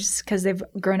flat. It's just because they've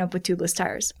grown up with tubeless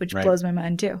tires, which Right. blows my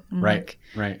mind too. I'm Right.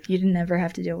 like, you didn't never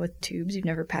have to deal with tubes. You've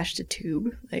never patched a tube.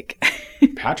 Like,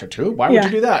 Patch a tube? Why would you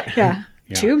do that? yeah.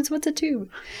 Yeah. Tubes? What's a tube?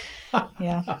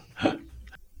 Yeah.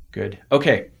 Good.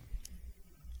 Okay.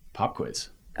 Pop quiz,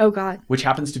 Oh God. which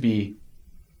happens to be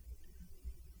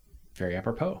very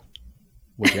apropos.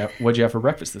 What'd you have for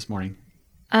breakfast this morning?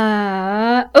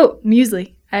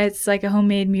 Muesli. It's like a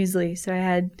homemade muesli. So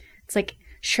it's like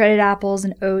shredded apples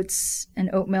and oats and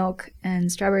oat milk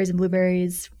and strawberries and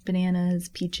blueberries, bananas,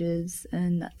 peaches,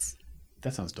 and nuts.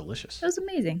 That sounds delicious. It was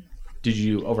amazing. Did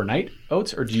you overnight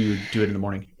oats or do you do it in the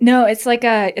morning? No, it's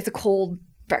a cold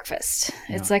breakfast.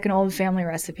 Yeah. It's like an old family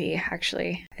recipe,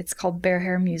 actually. It's called bear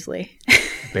hair muesli.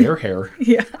 Bear hair.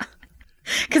 Yeah.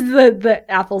 Because the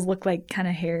apples look like kind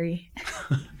of hairy.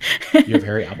 You have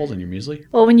hairy apples in your muesli?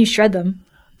 Well, when you shred them.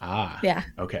 Ah. Yeah.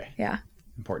 Okay. Yeah.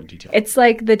 Important detail. It's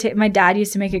like my dad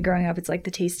used to make it growing up. It's like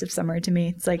the taste of summer to me.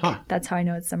 It's like, That's how I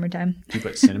know it's summertime. Do you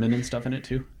put cinnamon and stuff in it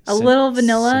too? A little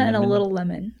vanilla and a cinnamon? little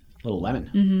lemon. A little lemon.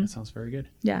 Mm-hmm. That sounds very good.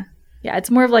 Yeah. Yeah. It's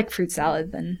more of like fruit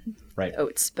salad than Right.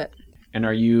 oats, but. And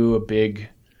are you a big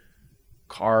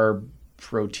carb,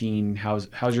 protein? How's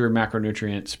your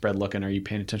macronutrient spread looking? Are you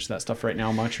paying attention to that stuff right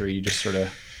now much? Or are you just sort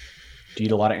of, do you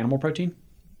eat a lot of animal protein?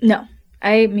 No.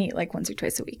 I meet like once or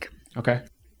twice a week. Okay.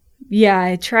 Yeah,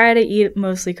 I try to eat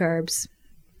mostly carbs.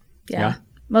 Yeah.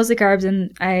 Mostly carbs,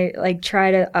 and I like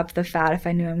try to up the fat if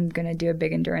I knew I'm going to do a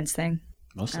big endurance thing.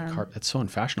 Mostly carb. That's so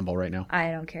unfashionable right now.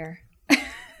 I don't care.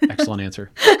 Excellent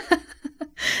answer.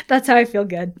 That's how I feel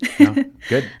good. No,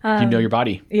 good. You know your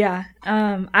body. Yeah.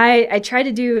 I tried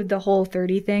to do the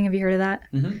Whole30 thing. Have you heard of that?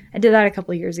 Mm-hmm. I did that a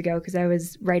couple of years ago because I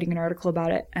was writing an article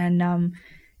about it. And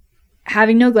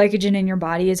having no glycogen in your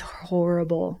body is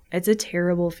horrible. It's a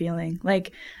terrible feeling.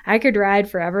 Like, I could ride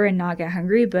forever and not get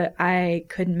hungry, but I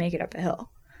couldn't make it up a hill.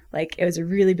 Like, it was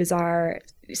really bizarre.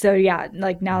 So yeah,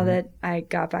 like now that I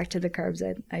got back to the carbs,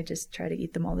 I just try to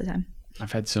eat them all the time.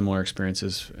 I've had similar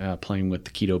experiences playing with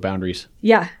the keto boundaries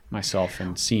Yeah. myself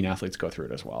and seeing athletes go through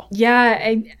it as well.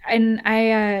 Yeah.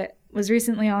 I was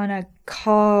recently on a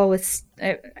call with,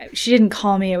 she didn't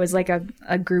call me. It was like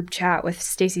a group chat with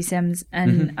Stacy Sims.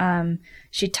 And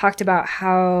she talked about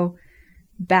how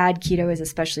bad keto is,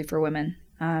 especially for women.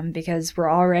 Because we're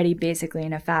already basically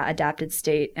in a fat adapted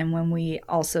state. And when we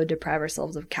also deprive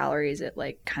ourselves of calories, it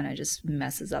like kind of just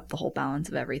messes up the whole balance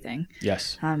of everything.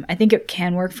 Yes. I think it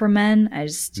can work for men.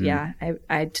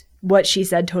 What she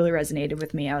said totally resonated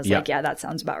with me. I was like, yeah, that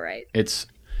sounds about right.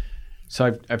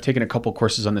 So I've taken a couple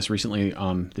courses on this recently.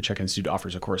 The Czech Institute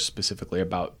offers a course specifically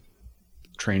about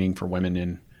training for women,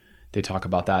 and they talk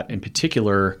about that in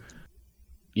particular,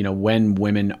 when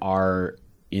women are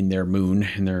in their moon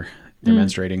and they're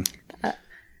menstruating.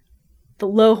 The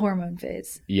low hormone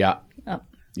phase. Yeah. Oh.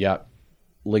 Yeah.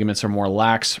 Ligaments are more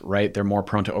lax, right? They're more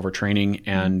prone to overtraining.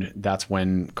 And that's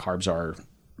when carbs are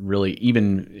really,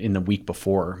 even in the week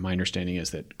before, my understanding is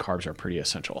that carbs are pretty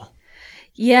essential.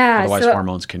 Yeah. Otherwise,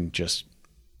 hormones can just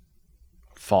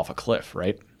fall off a cliff,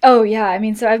 right? Oh yeah. I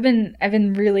mean, so I've been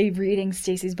really reading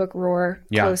Stacy's book Roar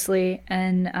closely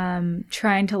and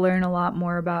trying to learn a lot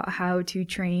more about how to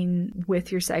train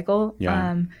with your cycle.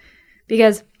 Yeah.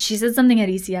 Because she said something at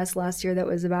ECS last year that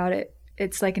was about it.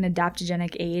 It's like an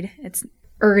adaptogenic aid. It's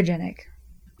ergogenic.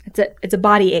 It's a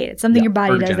body aid. It's something your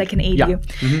body does that can aid you.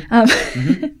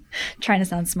 Mm-hmm. Trying to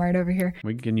sound smart over here.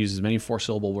 We can use as many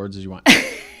 4-syllable words as you want.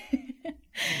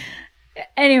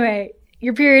 Anyway,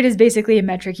 your period is basically a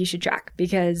metric you should track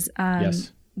because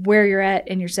where you're at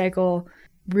in your cycle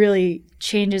really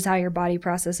changes how your body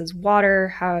processes water,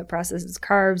 how it processes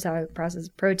carbs, how it processes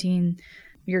protein,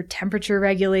 your temperature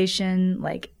regulation,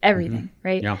 like everything,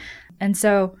 right? Yeah. And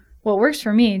so what works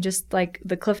for me, just like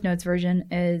the Cliff Notes version,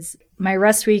 is my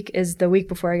rest week is the week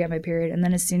before I get my period. And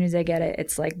then as soon as I get it,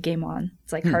 it's like game on.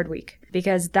 It's like hard week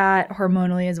because that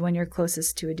hormonally is when you're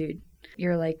closest to a dude.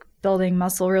 you're like building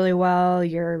muscle really well,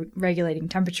 you're regulating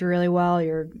temperature really well,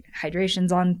 your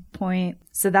hydration's on point.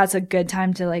 So that's a good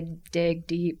time to like dig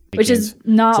deep, which is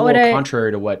not it's what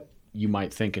contrary to what you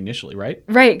might think initially, right?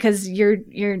 Right, because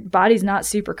your body's not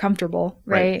super comfortable,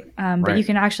 right? But Right. you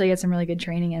can actually get some really good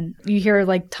training, and you hear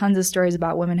like tons of stories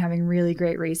about women having really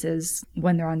great races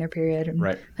when they're on their period, and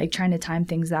like trying to time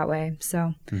things that way.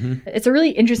 So it's a really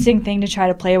interesting thing to try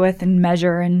to play with and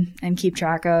measure and keep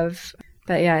track of.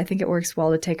 But yeah, I think it works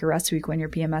well to take a rest week when you're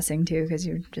PMSing too, because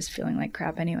you're just feeling like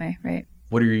crap anyway, right?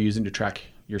 What are you using to track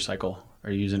your cycle?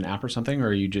 Are you using an app or something,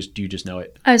 or do you just know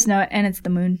it? I just know it, and it's the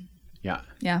moon. Yeah.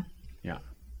 Yeah.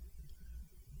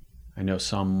 I know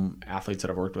some athletes that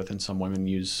I've worked with and some women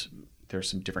there's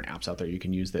some different apps out there you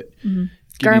can use that.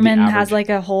 Garmin has like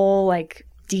a whole like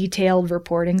detailed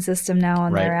reporting system now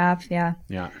on their app. Yeah.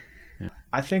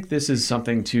 I think this is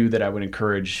something too that I would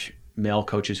encourage male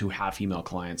coaches who have female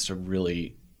clients to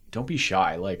really don't be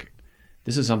shy. Like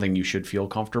this is something you should feel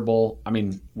comfortable.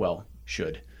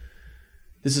 Should.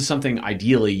 This is something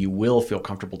ideally you will feel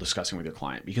comfortable discussing with your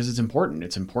client because it's important.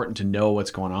 It's important to know what's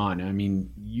going on. I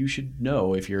mean, you should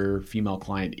know if your female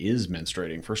client is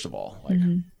menstruating, first of all. Like,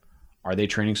 are they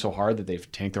training so hard that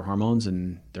they've tanked their hormones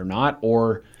and they're not?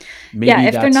 Or maybe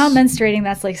if they're not menstruating,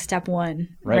 that's like step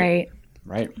one, right?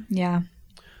 Right. Yeah.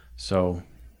 So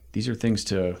these are things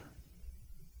to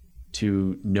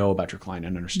know about your client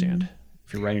and understand.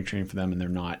 If you're writing training for them and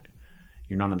you're not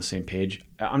on the same page.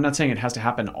 I'm not saying it has to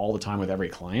happen all the time with every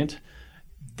client.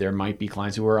 There might be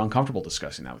clients who are uncomfortable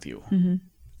discussing that with you. I'm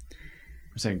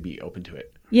saying be open to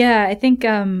it. Yeah, I think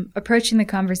approaching the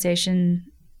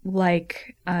conversation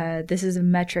like this is a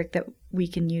metric that we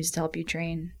can use to help you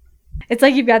train. It's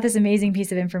like you've got this amazing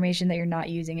piece of information that you're not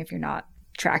using if you're not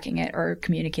tracking it or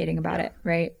communicating about it,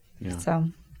 right? Yeah. So.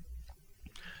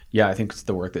 Yeah, I think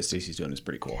the work that Stacey's doing is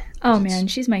pretty cool. Oh man,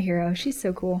 she's my hero. She's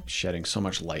so cool. Shedding so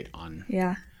much light on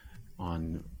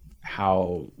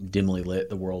how dimly lit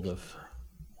the world of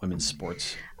women's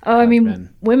sports. Oh, I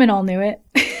mean, women all knew it.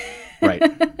 Right.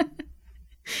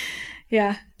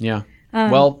 Yeah. Yeah.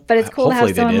 But it's cool to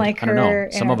have someone like her. I don't know.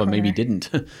 Some of them maybe didn't.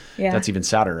 Yeah. That's even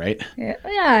sadder, right? Yeah.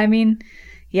 I mean,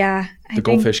 yeah. The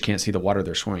goldfish can't see the water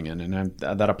they're swimming in, and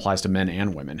that applies to men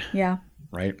and women. Yeah.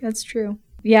 Right. That's true.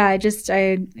 Yeah,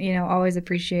 I always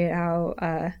appreciate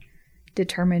how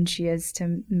determined she is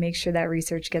to make sure that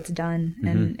research gets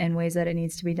done in ways that it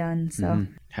needs to be done. So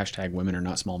Hashtag women are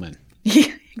not small men.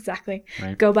 Yeah, exactly.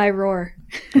 Right. Go by Roar.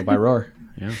 Go by Roar.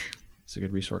 Yeah, it's a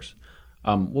good resource.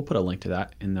 We'll put a link to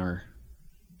that in our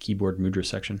keyboard mudra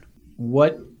section.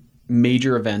 What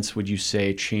major events would you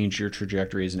say changed your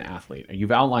trajectory as an athlete?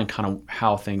 You've outlined kind of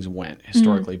how things went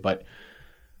historically, but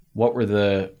what were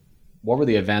the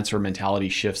events or mentality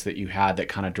shifts that you had that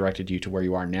kind of directed you to where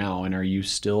you are now? And are you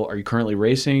currently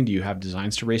racing? Do you have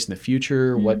designs to race in the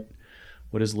future? What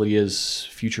does Lydia's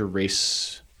future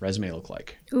race resume look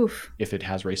like? Oof. If it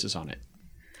has races on it,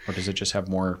 or does it just have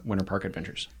more Winter Park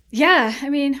adventures? Yeah. I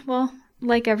mean, well,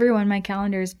 like everyone, my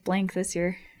calendar is blank this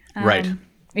year. Right.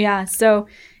 Yeah. So,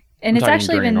 and it's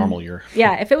actually been a normal year.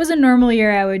 Yeah. If it was a normal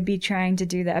year, I would be trying to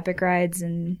do the epic rides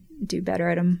and do better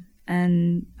at them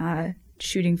and,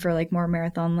 shooting for like more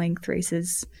marathon length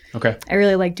races. Okay. I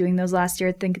really like doing those last year.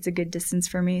 I think it's a good distance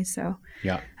for me. So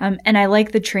yeah. And I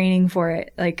like the training for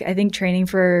it. Like I think training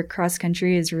for cross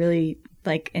country is really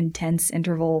like intense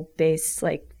interval based,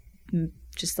 like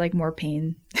just like more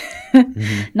pain.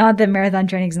 Not that marathon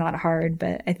training is not hard,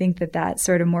 but I think that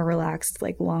sort of more relaxed,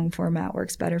 like long format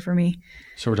works better for me.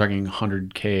 So we're talking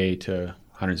 100K to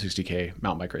 160K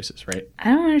mountain bike races, right? I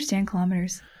don't understand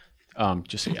kilometers.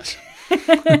 Just say yes.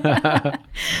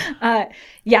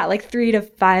 Yeah, like 3 to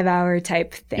 5 hour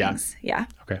type things. Yeah.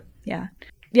 Okay. Yeah.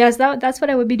 Yes, that's what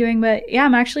I would be doing. But yeah,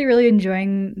 I'm actually really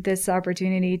enjoying this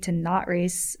opportunity to not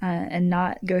race and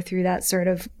not go through that sort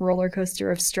of roller coaster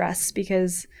of stress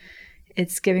because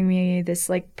it's giving me this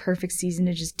like perfect season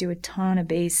to just do a ton of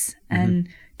base and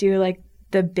do like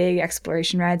the big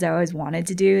exploration rides I always wanted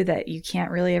to do that you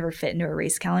can't really ever fit into a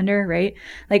race calendar, right?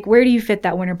 Like where do you fit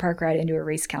that Winter Park ride into a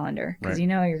race calendar? Because you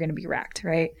know you're going to be wrecked,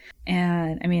 right?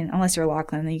 And I mean, unless you're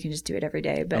Lachlan, then you can just do it every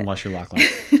day. But unless you're Lachlan.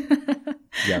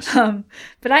 Yes.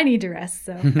 But I need to rest,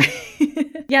 so.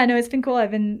 Yeah, no, it's been cool.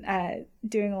 I've been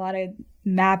doing a lot of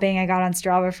mapping. I got on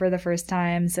Strava for the first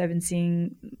time, so I've been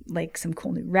seeing like some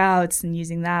cool new routes and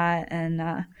using that. And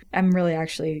I'm really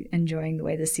actually enjoying the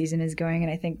way this season is going.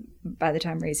 And I think by the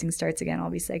time racing starts again, I'll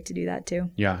be psyched to do that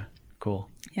too. Yeah, cool.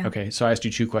 Yeah. Okay, so I asked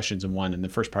you 2 questions in one, and the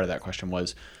first part of that question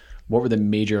was, what were the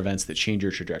major events that changed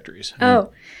your trajectories?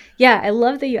 Oh, yeah, I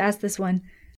love that you asked this one.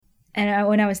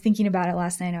 when I was thinking about it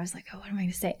last night, I was like, oh, what am I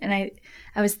going to say? And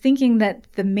I was thinking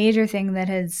that the major thing that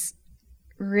has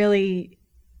really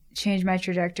changed my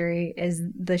trajectory is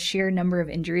the sheer number of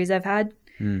injuries I've had.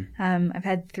 I've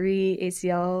had 3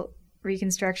 ACL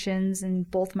reconstructions in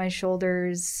both my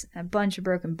shoulders, a bunch of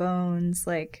broken bones,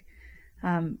 like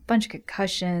bunch of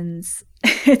concussions.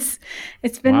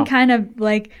 It's been kind of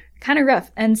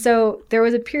rough. And so there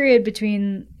was a period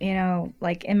between,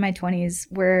 like in my 20s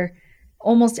where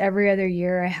almost every other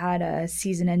year I had a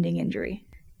season-ending injury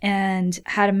and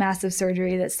had a massive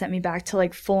surgery that sent me back to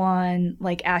like full-on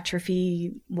like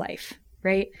atrophy life,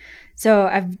 right? So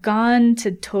I've gone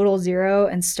to total zero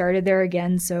and started there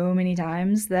again so many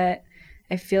times that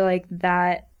I feel like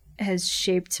that has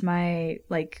shaped my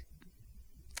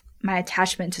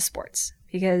attachment to sports,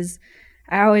 because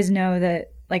I always know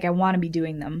that like I want to be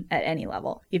doing them at any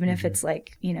level, even if it's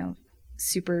like,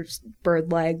 super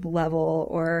bird leg level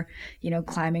or,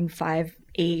 climbing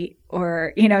 5'8",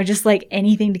 or, just like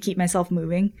anything to keep myself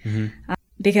moving.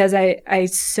 Because I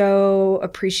so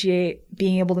appreciate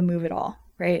being able to move at all,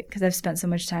 right? Because I've spent so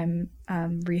much time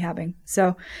rehabbing.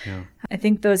 So I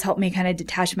think those help me kind of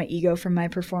detach my ego from my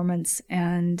performance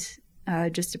and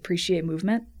just appreciate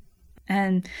movement.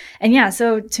 And yeah,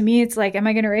 so to me, it's like, am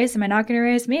I going to race? Am I not going to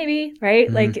race? Maybe, right?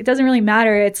 Like, it doesn't really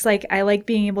matter. It's like, I like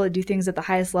being able to do things at the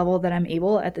highest level that I'm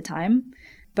able at the time,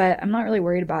 but I'm not really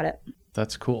worried about it.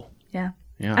 That's cool. Yeah.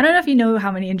 I don't know if you know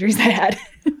how many injuries I had.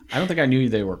 I don't think I knew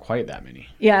they were quite that many.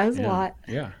 Yeah, it was a lot.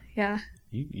 Yeah.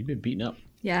 You've been beaten up.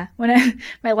 Yeah.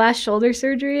 My last shoulder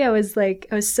surgery, I was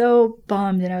so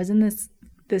bummed, and I was in this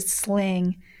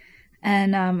sling.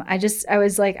 And I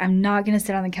was like, I'm not going to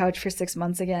sit on the couch for 6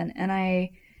 months again. And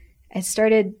I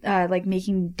started like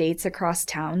making dates across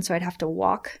town, so I'd have to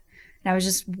walk. And I was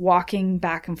just walking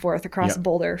back and forth across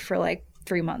Boulder for like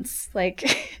 3 months.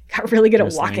 Like, got really good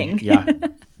at walking. Yeah.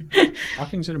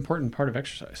 Walking's an important part of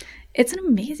exercise. It's an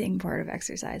amazing part of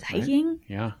exercise. Hiking.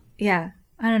 Right? Yeah.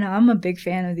 I don't know. I'm a big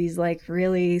fan of these like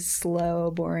really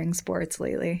slow, boring sports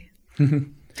lately.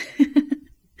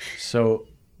 So,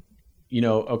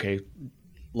 okay,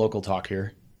 local talk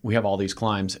here. We have all these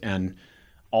climbs, and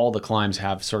all the climbs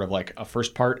have sort of like a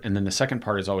first part, and then the second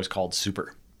part is always called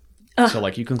super. So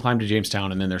like you can climb to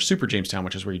Jamestown, and then there's super Jamestown,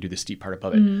 which is where you do the steep part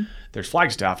above it. There's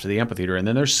Flagstaff to the amphitheater, and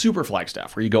then there's super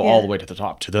Flagstaff, where you go all the way to the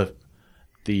top to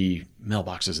the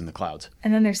mailboxes in the clouds.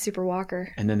 And then there's super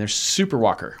Walker. And then there's super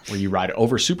Walker, where you ride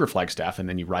over super Flagstaff, and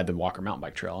then you ride the Walker mountain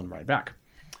bike trail and ride back.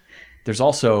 There's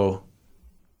also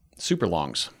super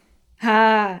longs.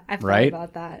 I've thought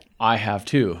about that. I have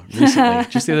too, recently.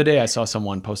 Just the other day, I saw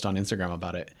someone post on Instagram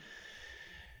about it.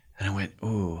 And I went,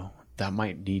 ooh, that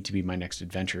might need to be my next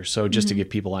adventure. So just to give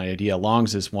people an idea,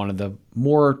 longs is one of the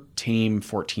more tame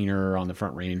 14er on the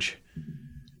Front Range.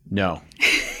 No.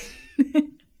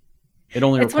 It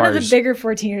only it's requires... one of the bigger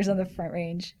 14ers on the Front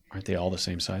Range. Aren't they all the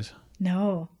same size?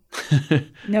 No.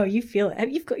 No, you feel it.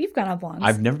 You've gone up longs.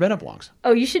 I've never been up longs.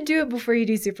 Oh, you should do it before you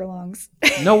do super longs.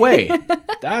 No way.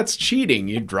 That's cheating.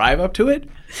 You drive up to it?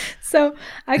 So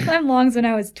I climbed longs when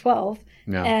I was 12,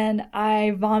 and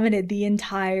I vomited the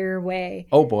entire way.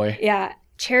 Oh, boy. Yeah.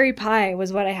 Cherry pie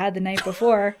was what I had the night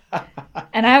before.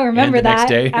 And I remember and the that. Next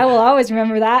day. I will always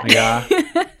remember that.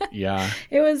 Yeah.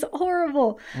 It was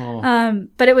horrible.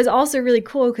 But it was also really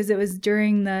cool because it was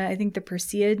during the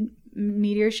Perseid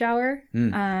meteor shower,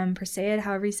 Perseid,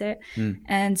 however you say it.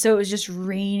 And so it was just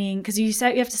raining, because you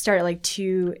have to start at like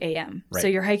 2 a.m. Right. So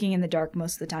you're hiking in the dark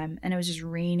most of the time, and it was just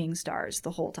raining stars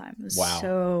the whole time. It was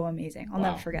so amazing. I'll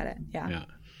never forget it. Yeah.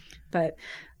 But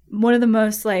one of the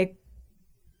most like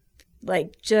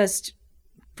just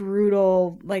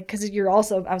brutal, like, because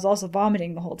I was also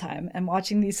vomiting the whole time and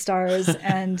watching these stars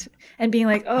and being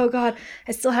like, oh God,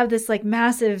 I still have this like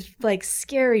massive, like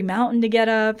scary mountain to get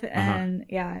up. And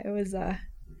it was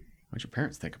What'd your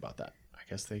parents think about that? I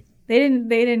guess they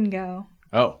didn't go.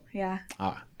 Oh. Yeah.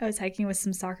 I was hiking with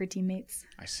some soccer teammates.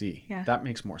 I see. Yeah. That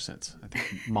makes more sense. I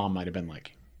think Mom might have been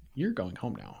like, you're going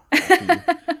home now, after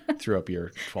you threw up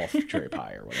your 12th cherry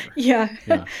pie or whatever. Yeah.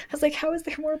 I was like, how is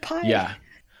there more pie? Yeah.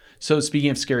 So speaking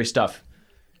of scary stuff,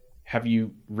 have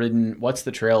you ridden, what's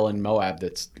the trail in Moab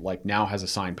that's like now has a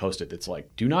sign posted that's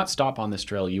like, do not stop on this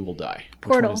trail, you will die?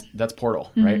 Portal. That's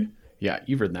Portal, right? Yeah,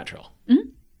 you've ridden that trail.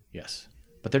 Yes.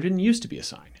 But there didn't used to be a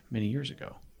sign many years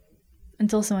ago.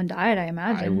 Until someone died, I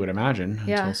imagine. I would imagine,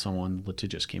 until someone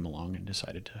litigious came along and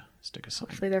decided to stick a sign.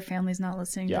 Hopefully their family's not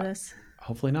listening to this.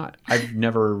 Hopefully not. I've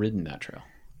never ridden that trail.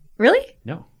 Really?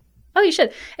 No. Oh, you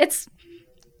should. It's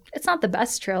not the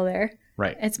best trail there.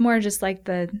 Right. It's more just like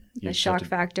the shock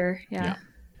factor. Yeah.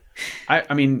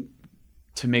 I mean,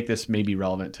 to make this maybe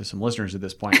relevant to some listeners at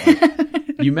this point,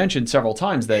 like, you mentioned several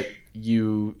times that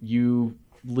you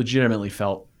legitimately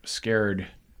felt scared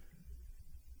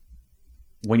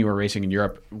when you were racing in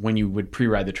Europe, when you would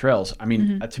pre-ride the trails. I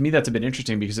mean, to me, that's a bit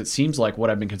interesting because it seems like what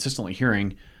I've been consistently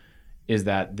hearing is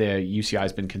that the UCI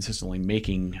has been consistently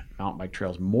making mountain bike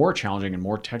trails more challenging and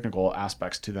more technical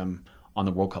aspects to them on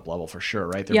the World Cup level for sure,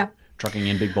 right? They're trucking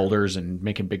in big boulders and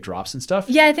making big drops and stuff.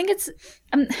 Yeah, I think it's,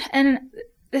 and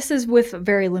this is with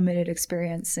very limited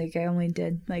experience. Like I only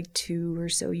did like 2 or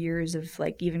so years of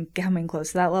like even coming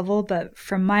close to that level. But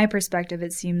from my perspective,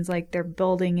 it seems like they're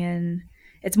building in,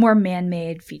 it's more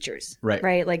man-made features,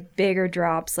 right? Like bigger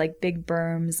drops, like big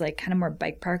berms, like kind of more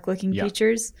bike park looking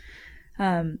features.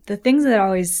 The things that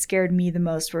always scared me the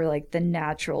most were like the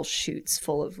natural chutes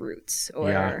full of roots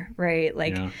right?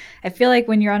 Like I feel like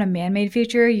when you're on a man-made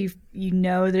feature, you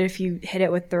know that if you hit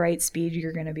it with the right speed,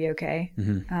 you're going to be okay.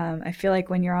 I feel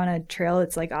like when you're on a trail,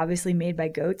 it's like obviously made by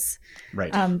goats.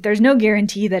 Right. There's no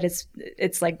guarantee that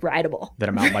it's like rideable. That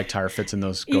a mountain bike tire fits in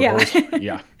those goat holes.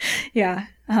 Yeah. Yeah.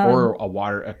 Or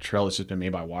a trail that's just been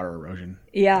made by water erosion.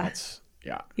 Yeah.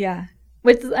 Yeah.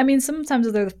 Which, I mean,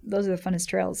 sometimes those are the funnest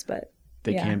trails, but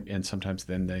they can, and sometimes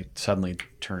then they suddenly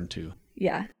turn to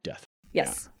death.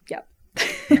 Yes. Yep.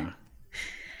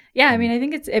 Yeah. I mean, I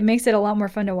think it makes it a lot more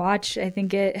fun to watch. I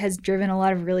think it has driven a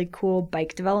lot of really cool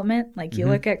bike development. Like you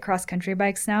look at cross country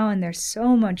bikes now, and they're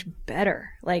so much better.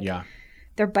 Like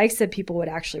they're bikes that people would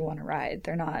actually want to ride.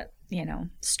 They're not,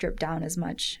 stripped down as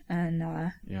much. And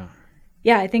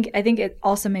I think it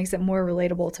also makes it more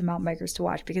relatable to mountain bikers to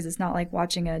watch because it's not like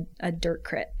watching a dirt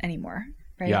crit anymore,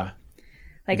 right? Yeah.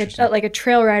 Like a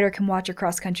trail rider can watch a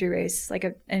cross country race, like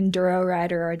an enduro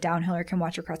rider or a downhiller can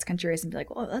watch a cross country race and be like,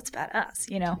 "Oh, that's badass,"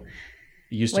 It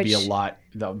used to be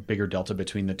the bigger delta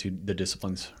between the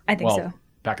disciplines. I think so.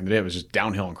 Back in the day, it was just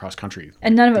downhill and cross country,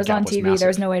 and none of it was on TV. There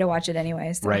was no way to watch it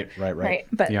anyways. So. Right.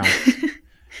 But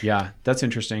yeah, that's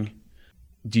interesting.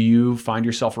 Do you find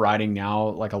yourself riding now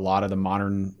like a lot of the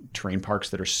modern terrain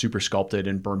parks that are super sculpted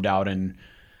and bermed out and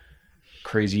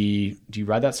crazy? Do you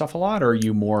ride that stuff a lot, or are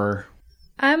you more?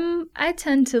 I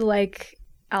tend to like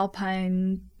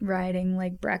alpine riding,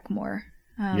 like Breck more.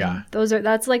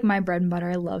 That's like my bread and butter.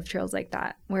 I love trails like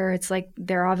that, where it's like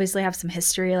they obviously have some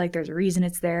history. Like there's a reason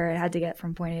it's there. It had to get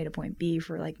from point A to point B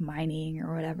for like mining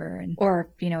or whatever, or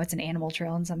it's an animal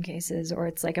trail in some cases, or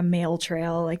it's like a mail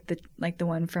trail, like the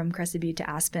one from Crested Butte to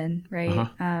Aspen, right?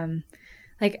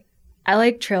 Like I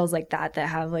like trails like that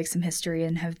have like some history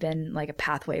and have been like a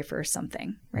pathway for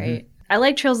something, right? I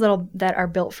like trails that are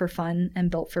built for fun and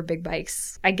built for big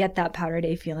bikes. I get that Powder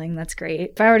Day feeling. That's great.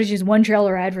 If I were to choose one trail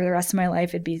to ride for the rest of my life,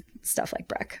 it'd be stuff like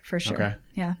Breck for sure. Okay.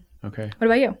 Yeah. Okay. What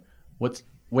about you? What's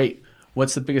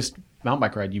the biggest mountain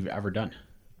bike ride you've ever done?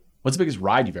 What's the biggest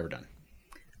ride you've ever done?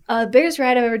 The biggest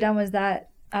ride I've ever done was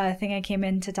that thing I came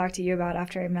in to talk to you about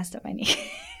after I messed up my knee.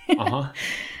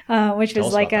 Which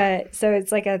was like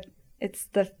it's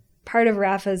the part of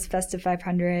Rafa's Festive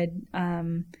 500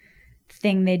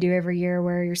 thing they do every year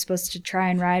where you're supposed to try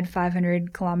and ride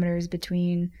 500 kilometers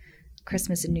between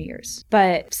Christmas and New Year's.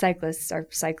 But cyclists are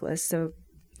cyclists, so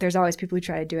there's always people who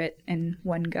try to do it in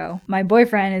one go. My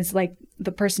boyfriend is like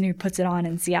the person who puts it on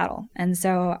in Seattle. And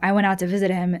so I went out to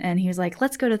visit him and he was like,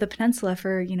 let's go to the peninsula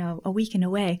for, a weekend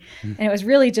away. And it was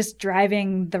really just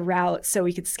driving the route so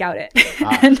we could scout it.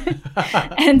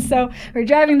 And so we're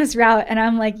driving this route and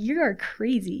I'm like, you are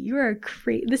crazy.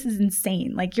 This is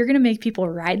insane. Like you're going to make people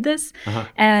ride this.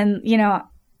 And,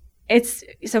 it's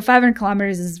so 500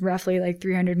 kilometers is roughly like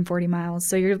 340 miles.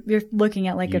 So you're looking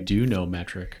at like you do know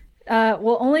metric.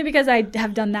 Well, only because I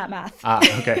have done that math.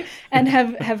 Okay. And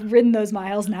have ridden those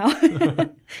miles now.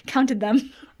 Counted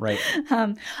them. Right.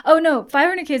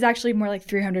 500K is actually more like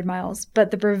 300 miles.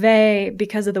 But the brevet,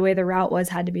 because of the way the route was,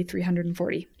 had to be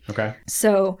 340. Okay.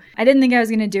 So I didn't think I was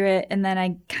going to do it. And then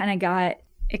it kind of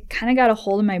got a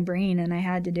hold of my brain and I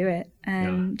had to do it.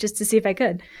 And just to see if I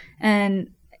could. And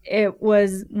it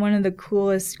was one of the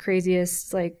coolest,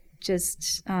 craziest,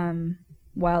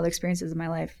 wild experiences of my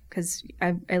life because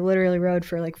I literally rode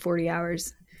for like 40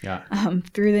 hours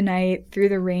through the night, through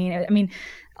the rain. I mean,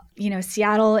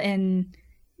 Seattle in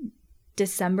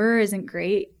December isn't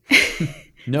great.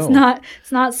 No,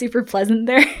 it's not super pleasant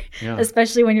there,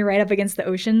 especially when you're right up against the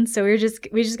ocean. So we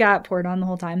just got poured on the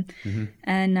whole time.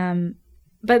 And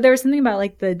but there was something about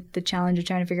like the challenge of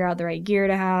trying to figure out the right gear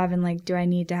to have and like, do I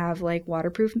need to have like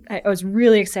waterproof? I was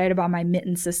really excited about my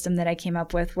mitten system that I came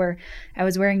up with where I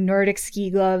was wearing Nordic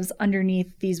ski gloves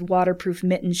underneath these waterproof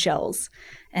mitten shells.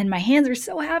 And my hands were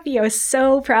so happy. I was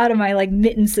so proud of my like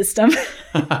mitten system.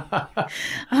 But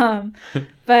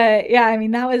yeah, I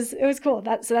mean, it was cool.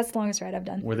 So that's the longest ride I've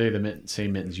done. Were they the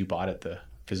same mittens you bought at the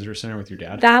visitor center with your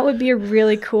dad? That would be a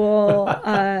really cool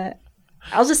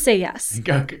I'll just say yes.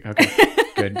 Okay,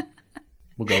 good.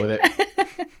 We'll go with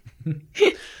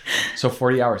it. So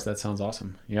 40 hours, that sounds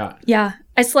awesome. Yeah. Yeah.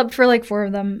 I slept for like 4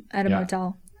 of them at a Yeah.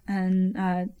 motel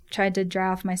and tried to dry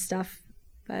off my stuff.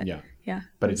 But Yeah. yeah.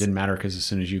 But it didn't matter because as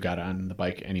soon as you got on the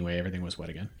bike anyway, everything was wet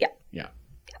again. Yeah. Yeah.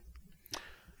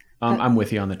 I'm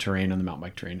with you on the terrain, on the mountain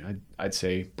bike terrain. I'd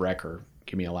say Breck or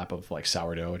give me a lap of like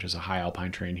Sourdough, which is a high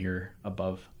alpine terrain here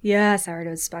above. Yeah,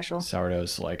 sourdough's special.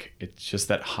 Sourdough's like, it's just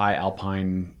that high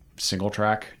alpine single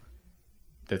track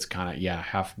that's kind of,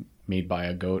 half made by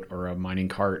a goat or a mining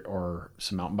cart or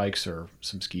some mountain bikes or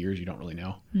some skiers. You don't really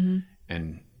know. Mm-hmm.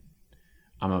 And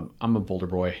I'm a Boulder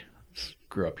boy,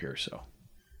 grew up here. So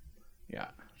yeah.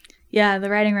 Yeah. The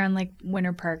riding around like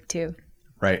Winter Park too.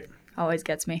 Right. Always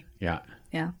gets me. Yeah.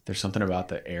 Yeah. There's something about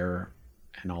the air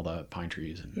and all the pine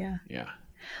trees. And yeah.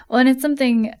 Well, and it's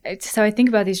something, so I think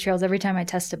about these trails every time I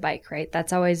test a bike, right?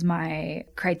 That's always my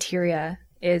criteria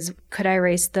is could I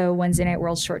race the Wednesday Night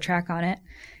World Short Track on it?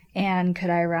 And could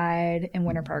I ride in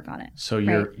Winter Park on it? So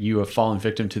you have fallen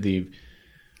victim to the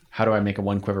how do I make a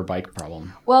one quiver bike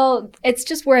problem? Well, it's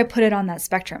just where I put it on that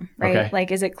spectrum, right? Okay.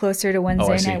 Like, is it closer to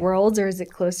Wednesday Night Worlds or is it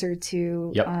closer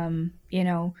to,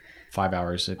 5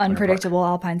 hours. At unpredictable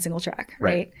alpine single track,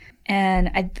 right? And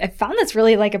I found that's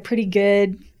really like a pretty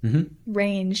good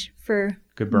range for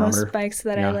most bikes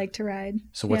that I like to ride.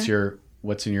 So what's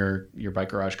in your bike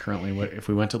garage currently? What if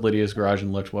we went to Lydia's garage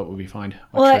and looked, what would we find?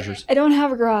 What treasures? I don't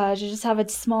have a garage. I just have a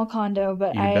small condo,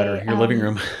 but Even better, your living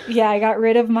room. Yeah, I got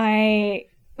rid of my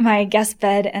guest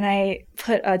bed and I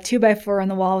put a 2x4 on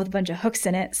the wall with a bunch of hooks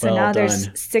in it. So now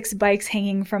there's 6 bikes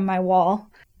hanging from my wall.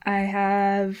 I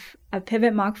have a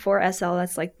Pivot Mach 4 SL.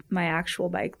 That's like my actual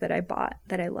bike that I bought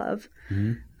that I love.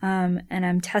 Mm-hmm. And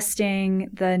I'm testing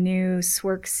the new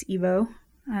Swerks Evo,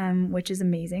 which is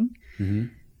amazing.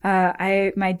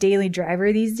 Mm-hmm. My daily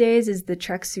driver these days is the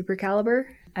Trek Super Caliber.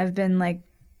 I've been like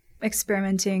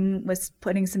experimenting with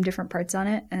putting some different parts on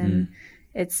it, and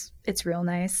it's real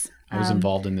nice. I was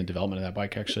involved in the development of that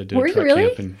bike actually. I did Were a you really?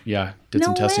 camp and did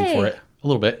some testing for it. A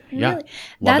little bit. Really? Yeah.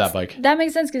 Love that bike. That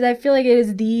makes sense because I feel like it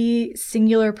is the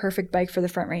singular perfect bike for the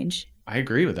front range. I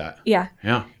agree with that. Yeah.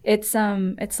 Yeah. It's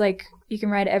like you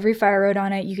can ride every fire road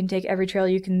on it. You can take every trail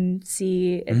you can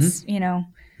see. It's,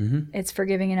 it's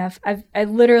forgiving enough. I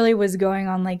literally was going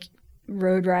on like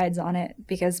road rides on it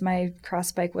because my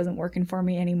cross bike wasn't working for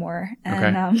me anymore.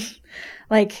 And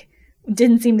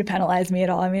didn't seem to penalize me at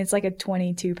all. I mean, it's like a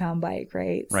 22-pound bike,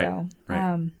 right? So,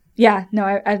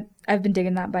 I've been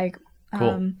digging that bike.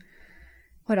 Cool.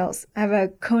 What else? I have a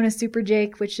Kona Super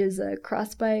Jake, which is a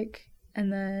cross bike,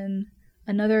 and then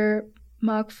another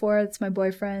Mach 4 that's my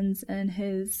boyfriend's and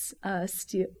his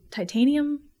steel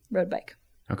titanium road bike.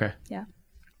 Okay. Yeah.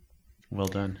 Well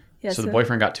done. Yeah, so the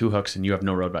boyfriend got 2 hooks and you have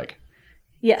no road bike.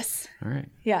 Yes. All right.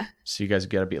 Yeah. So you guys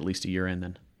got to be at least a year in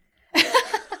then.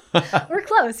 We're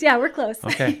close. Yeah, we're close.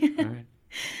 Okay. All right.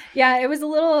 Yeah, it was a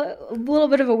little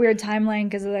bit of a weird timeline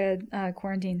because of the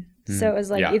quarantine. So it was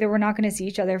like either we're not going to see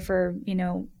each other for,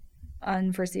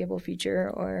 unforeseeable future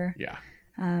or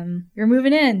you're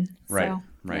moving in. Right. So,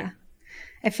 right. Yeah.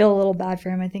 I feel a little bad for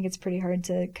him. I think it's pretty hard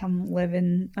to come live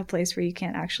in a place where you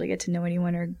can't actually get to know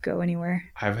anyone or go anywhere.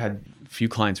 I've had a few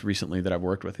clients recently that I've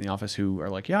worked with in the office who are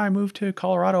like, I moved to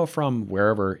Colorado from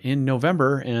wherever in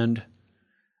November and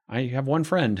I have one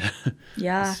friend.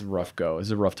 Yeah. It's a rough go. It's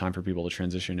a rough time for people to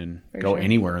transition and go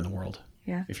anywhere in the world.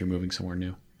 Yeah. If you're moving somewhere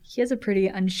new. He has a pretty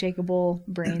unshakable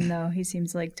brain, though. He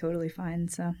seems like totally fine.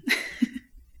 So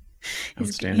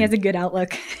he has a good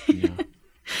outlook. Yeah.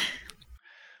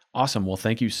 Awesome. Well,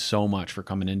 thank you so much for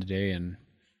coming in today and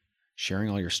sharing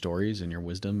all your stories and your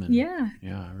wisdom. And yeah,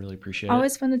 I really appreciate it.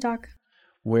 Always fun to talk.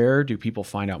 Where do people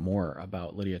find out more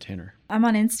about Lydia Tanner? I'm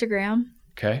on Instagram.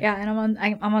 Okay. Yeah, and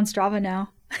I'm on Strava now.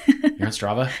 You're on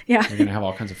Strava? Yeah. You're gonna have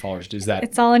all kinds of followers. Is that?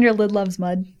 It's all under Lid Loves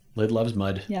Mud. Lid Loves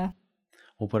Mud. Yeah.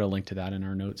 We'll put a link to that in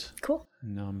our notes. Cool.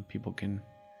 And people can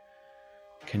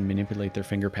manipulate their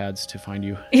finger pads to find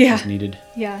you as needed.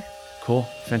 Yeah. Cool.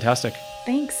 Fantastic.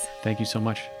 Thanks. Thank you so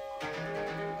much.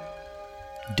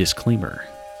 Disclaimer.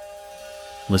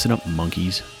 Listen up,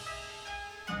 monkeys.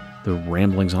 The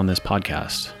ramblings on this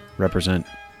podcast represent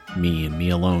me and me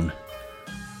alone.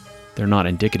 They're not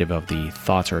indicative of the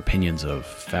thoughts or opinions of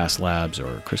Fast Labs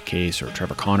or Chris Case or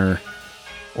Trevor Connor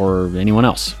or anyone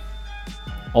else.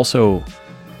 Also,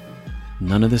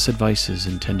 none of this advice is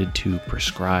intended to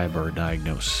prescribe or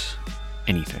diagnose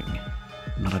anything.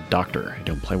 I'm not a doctor. I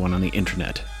don't play one on the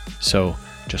internet. So,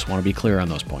 just want to be clear on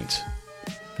those points.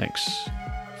 Thanks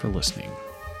for listening.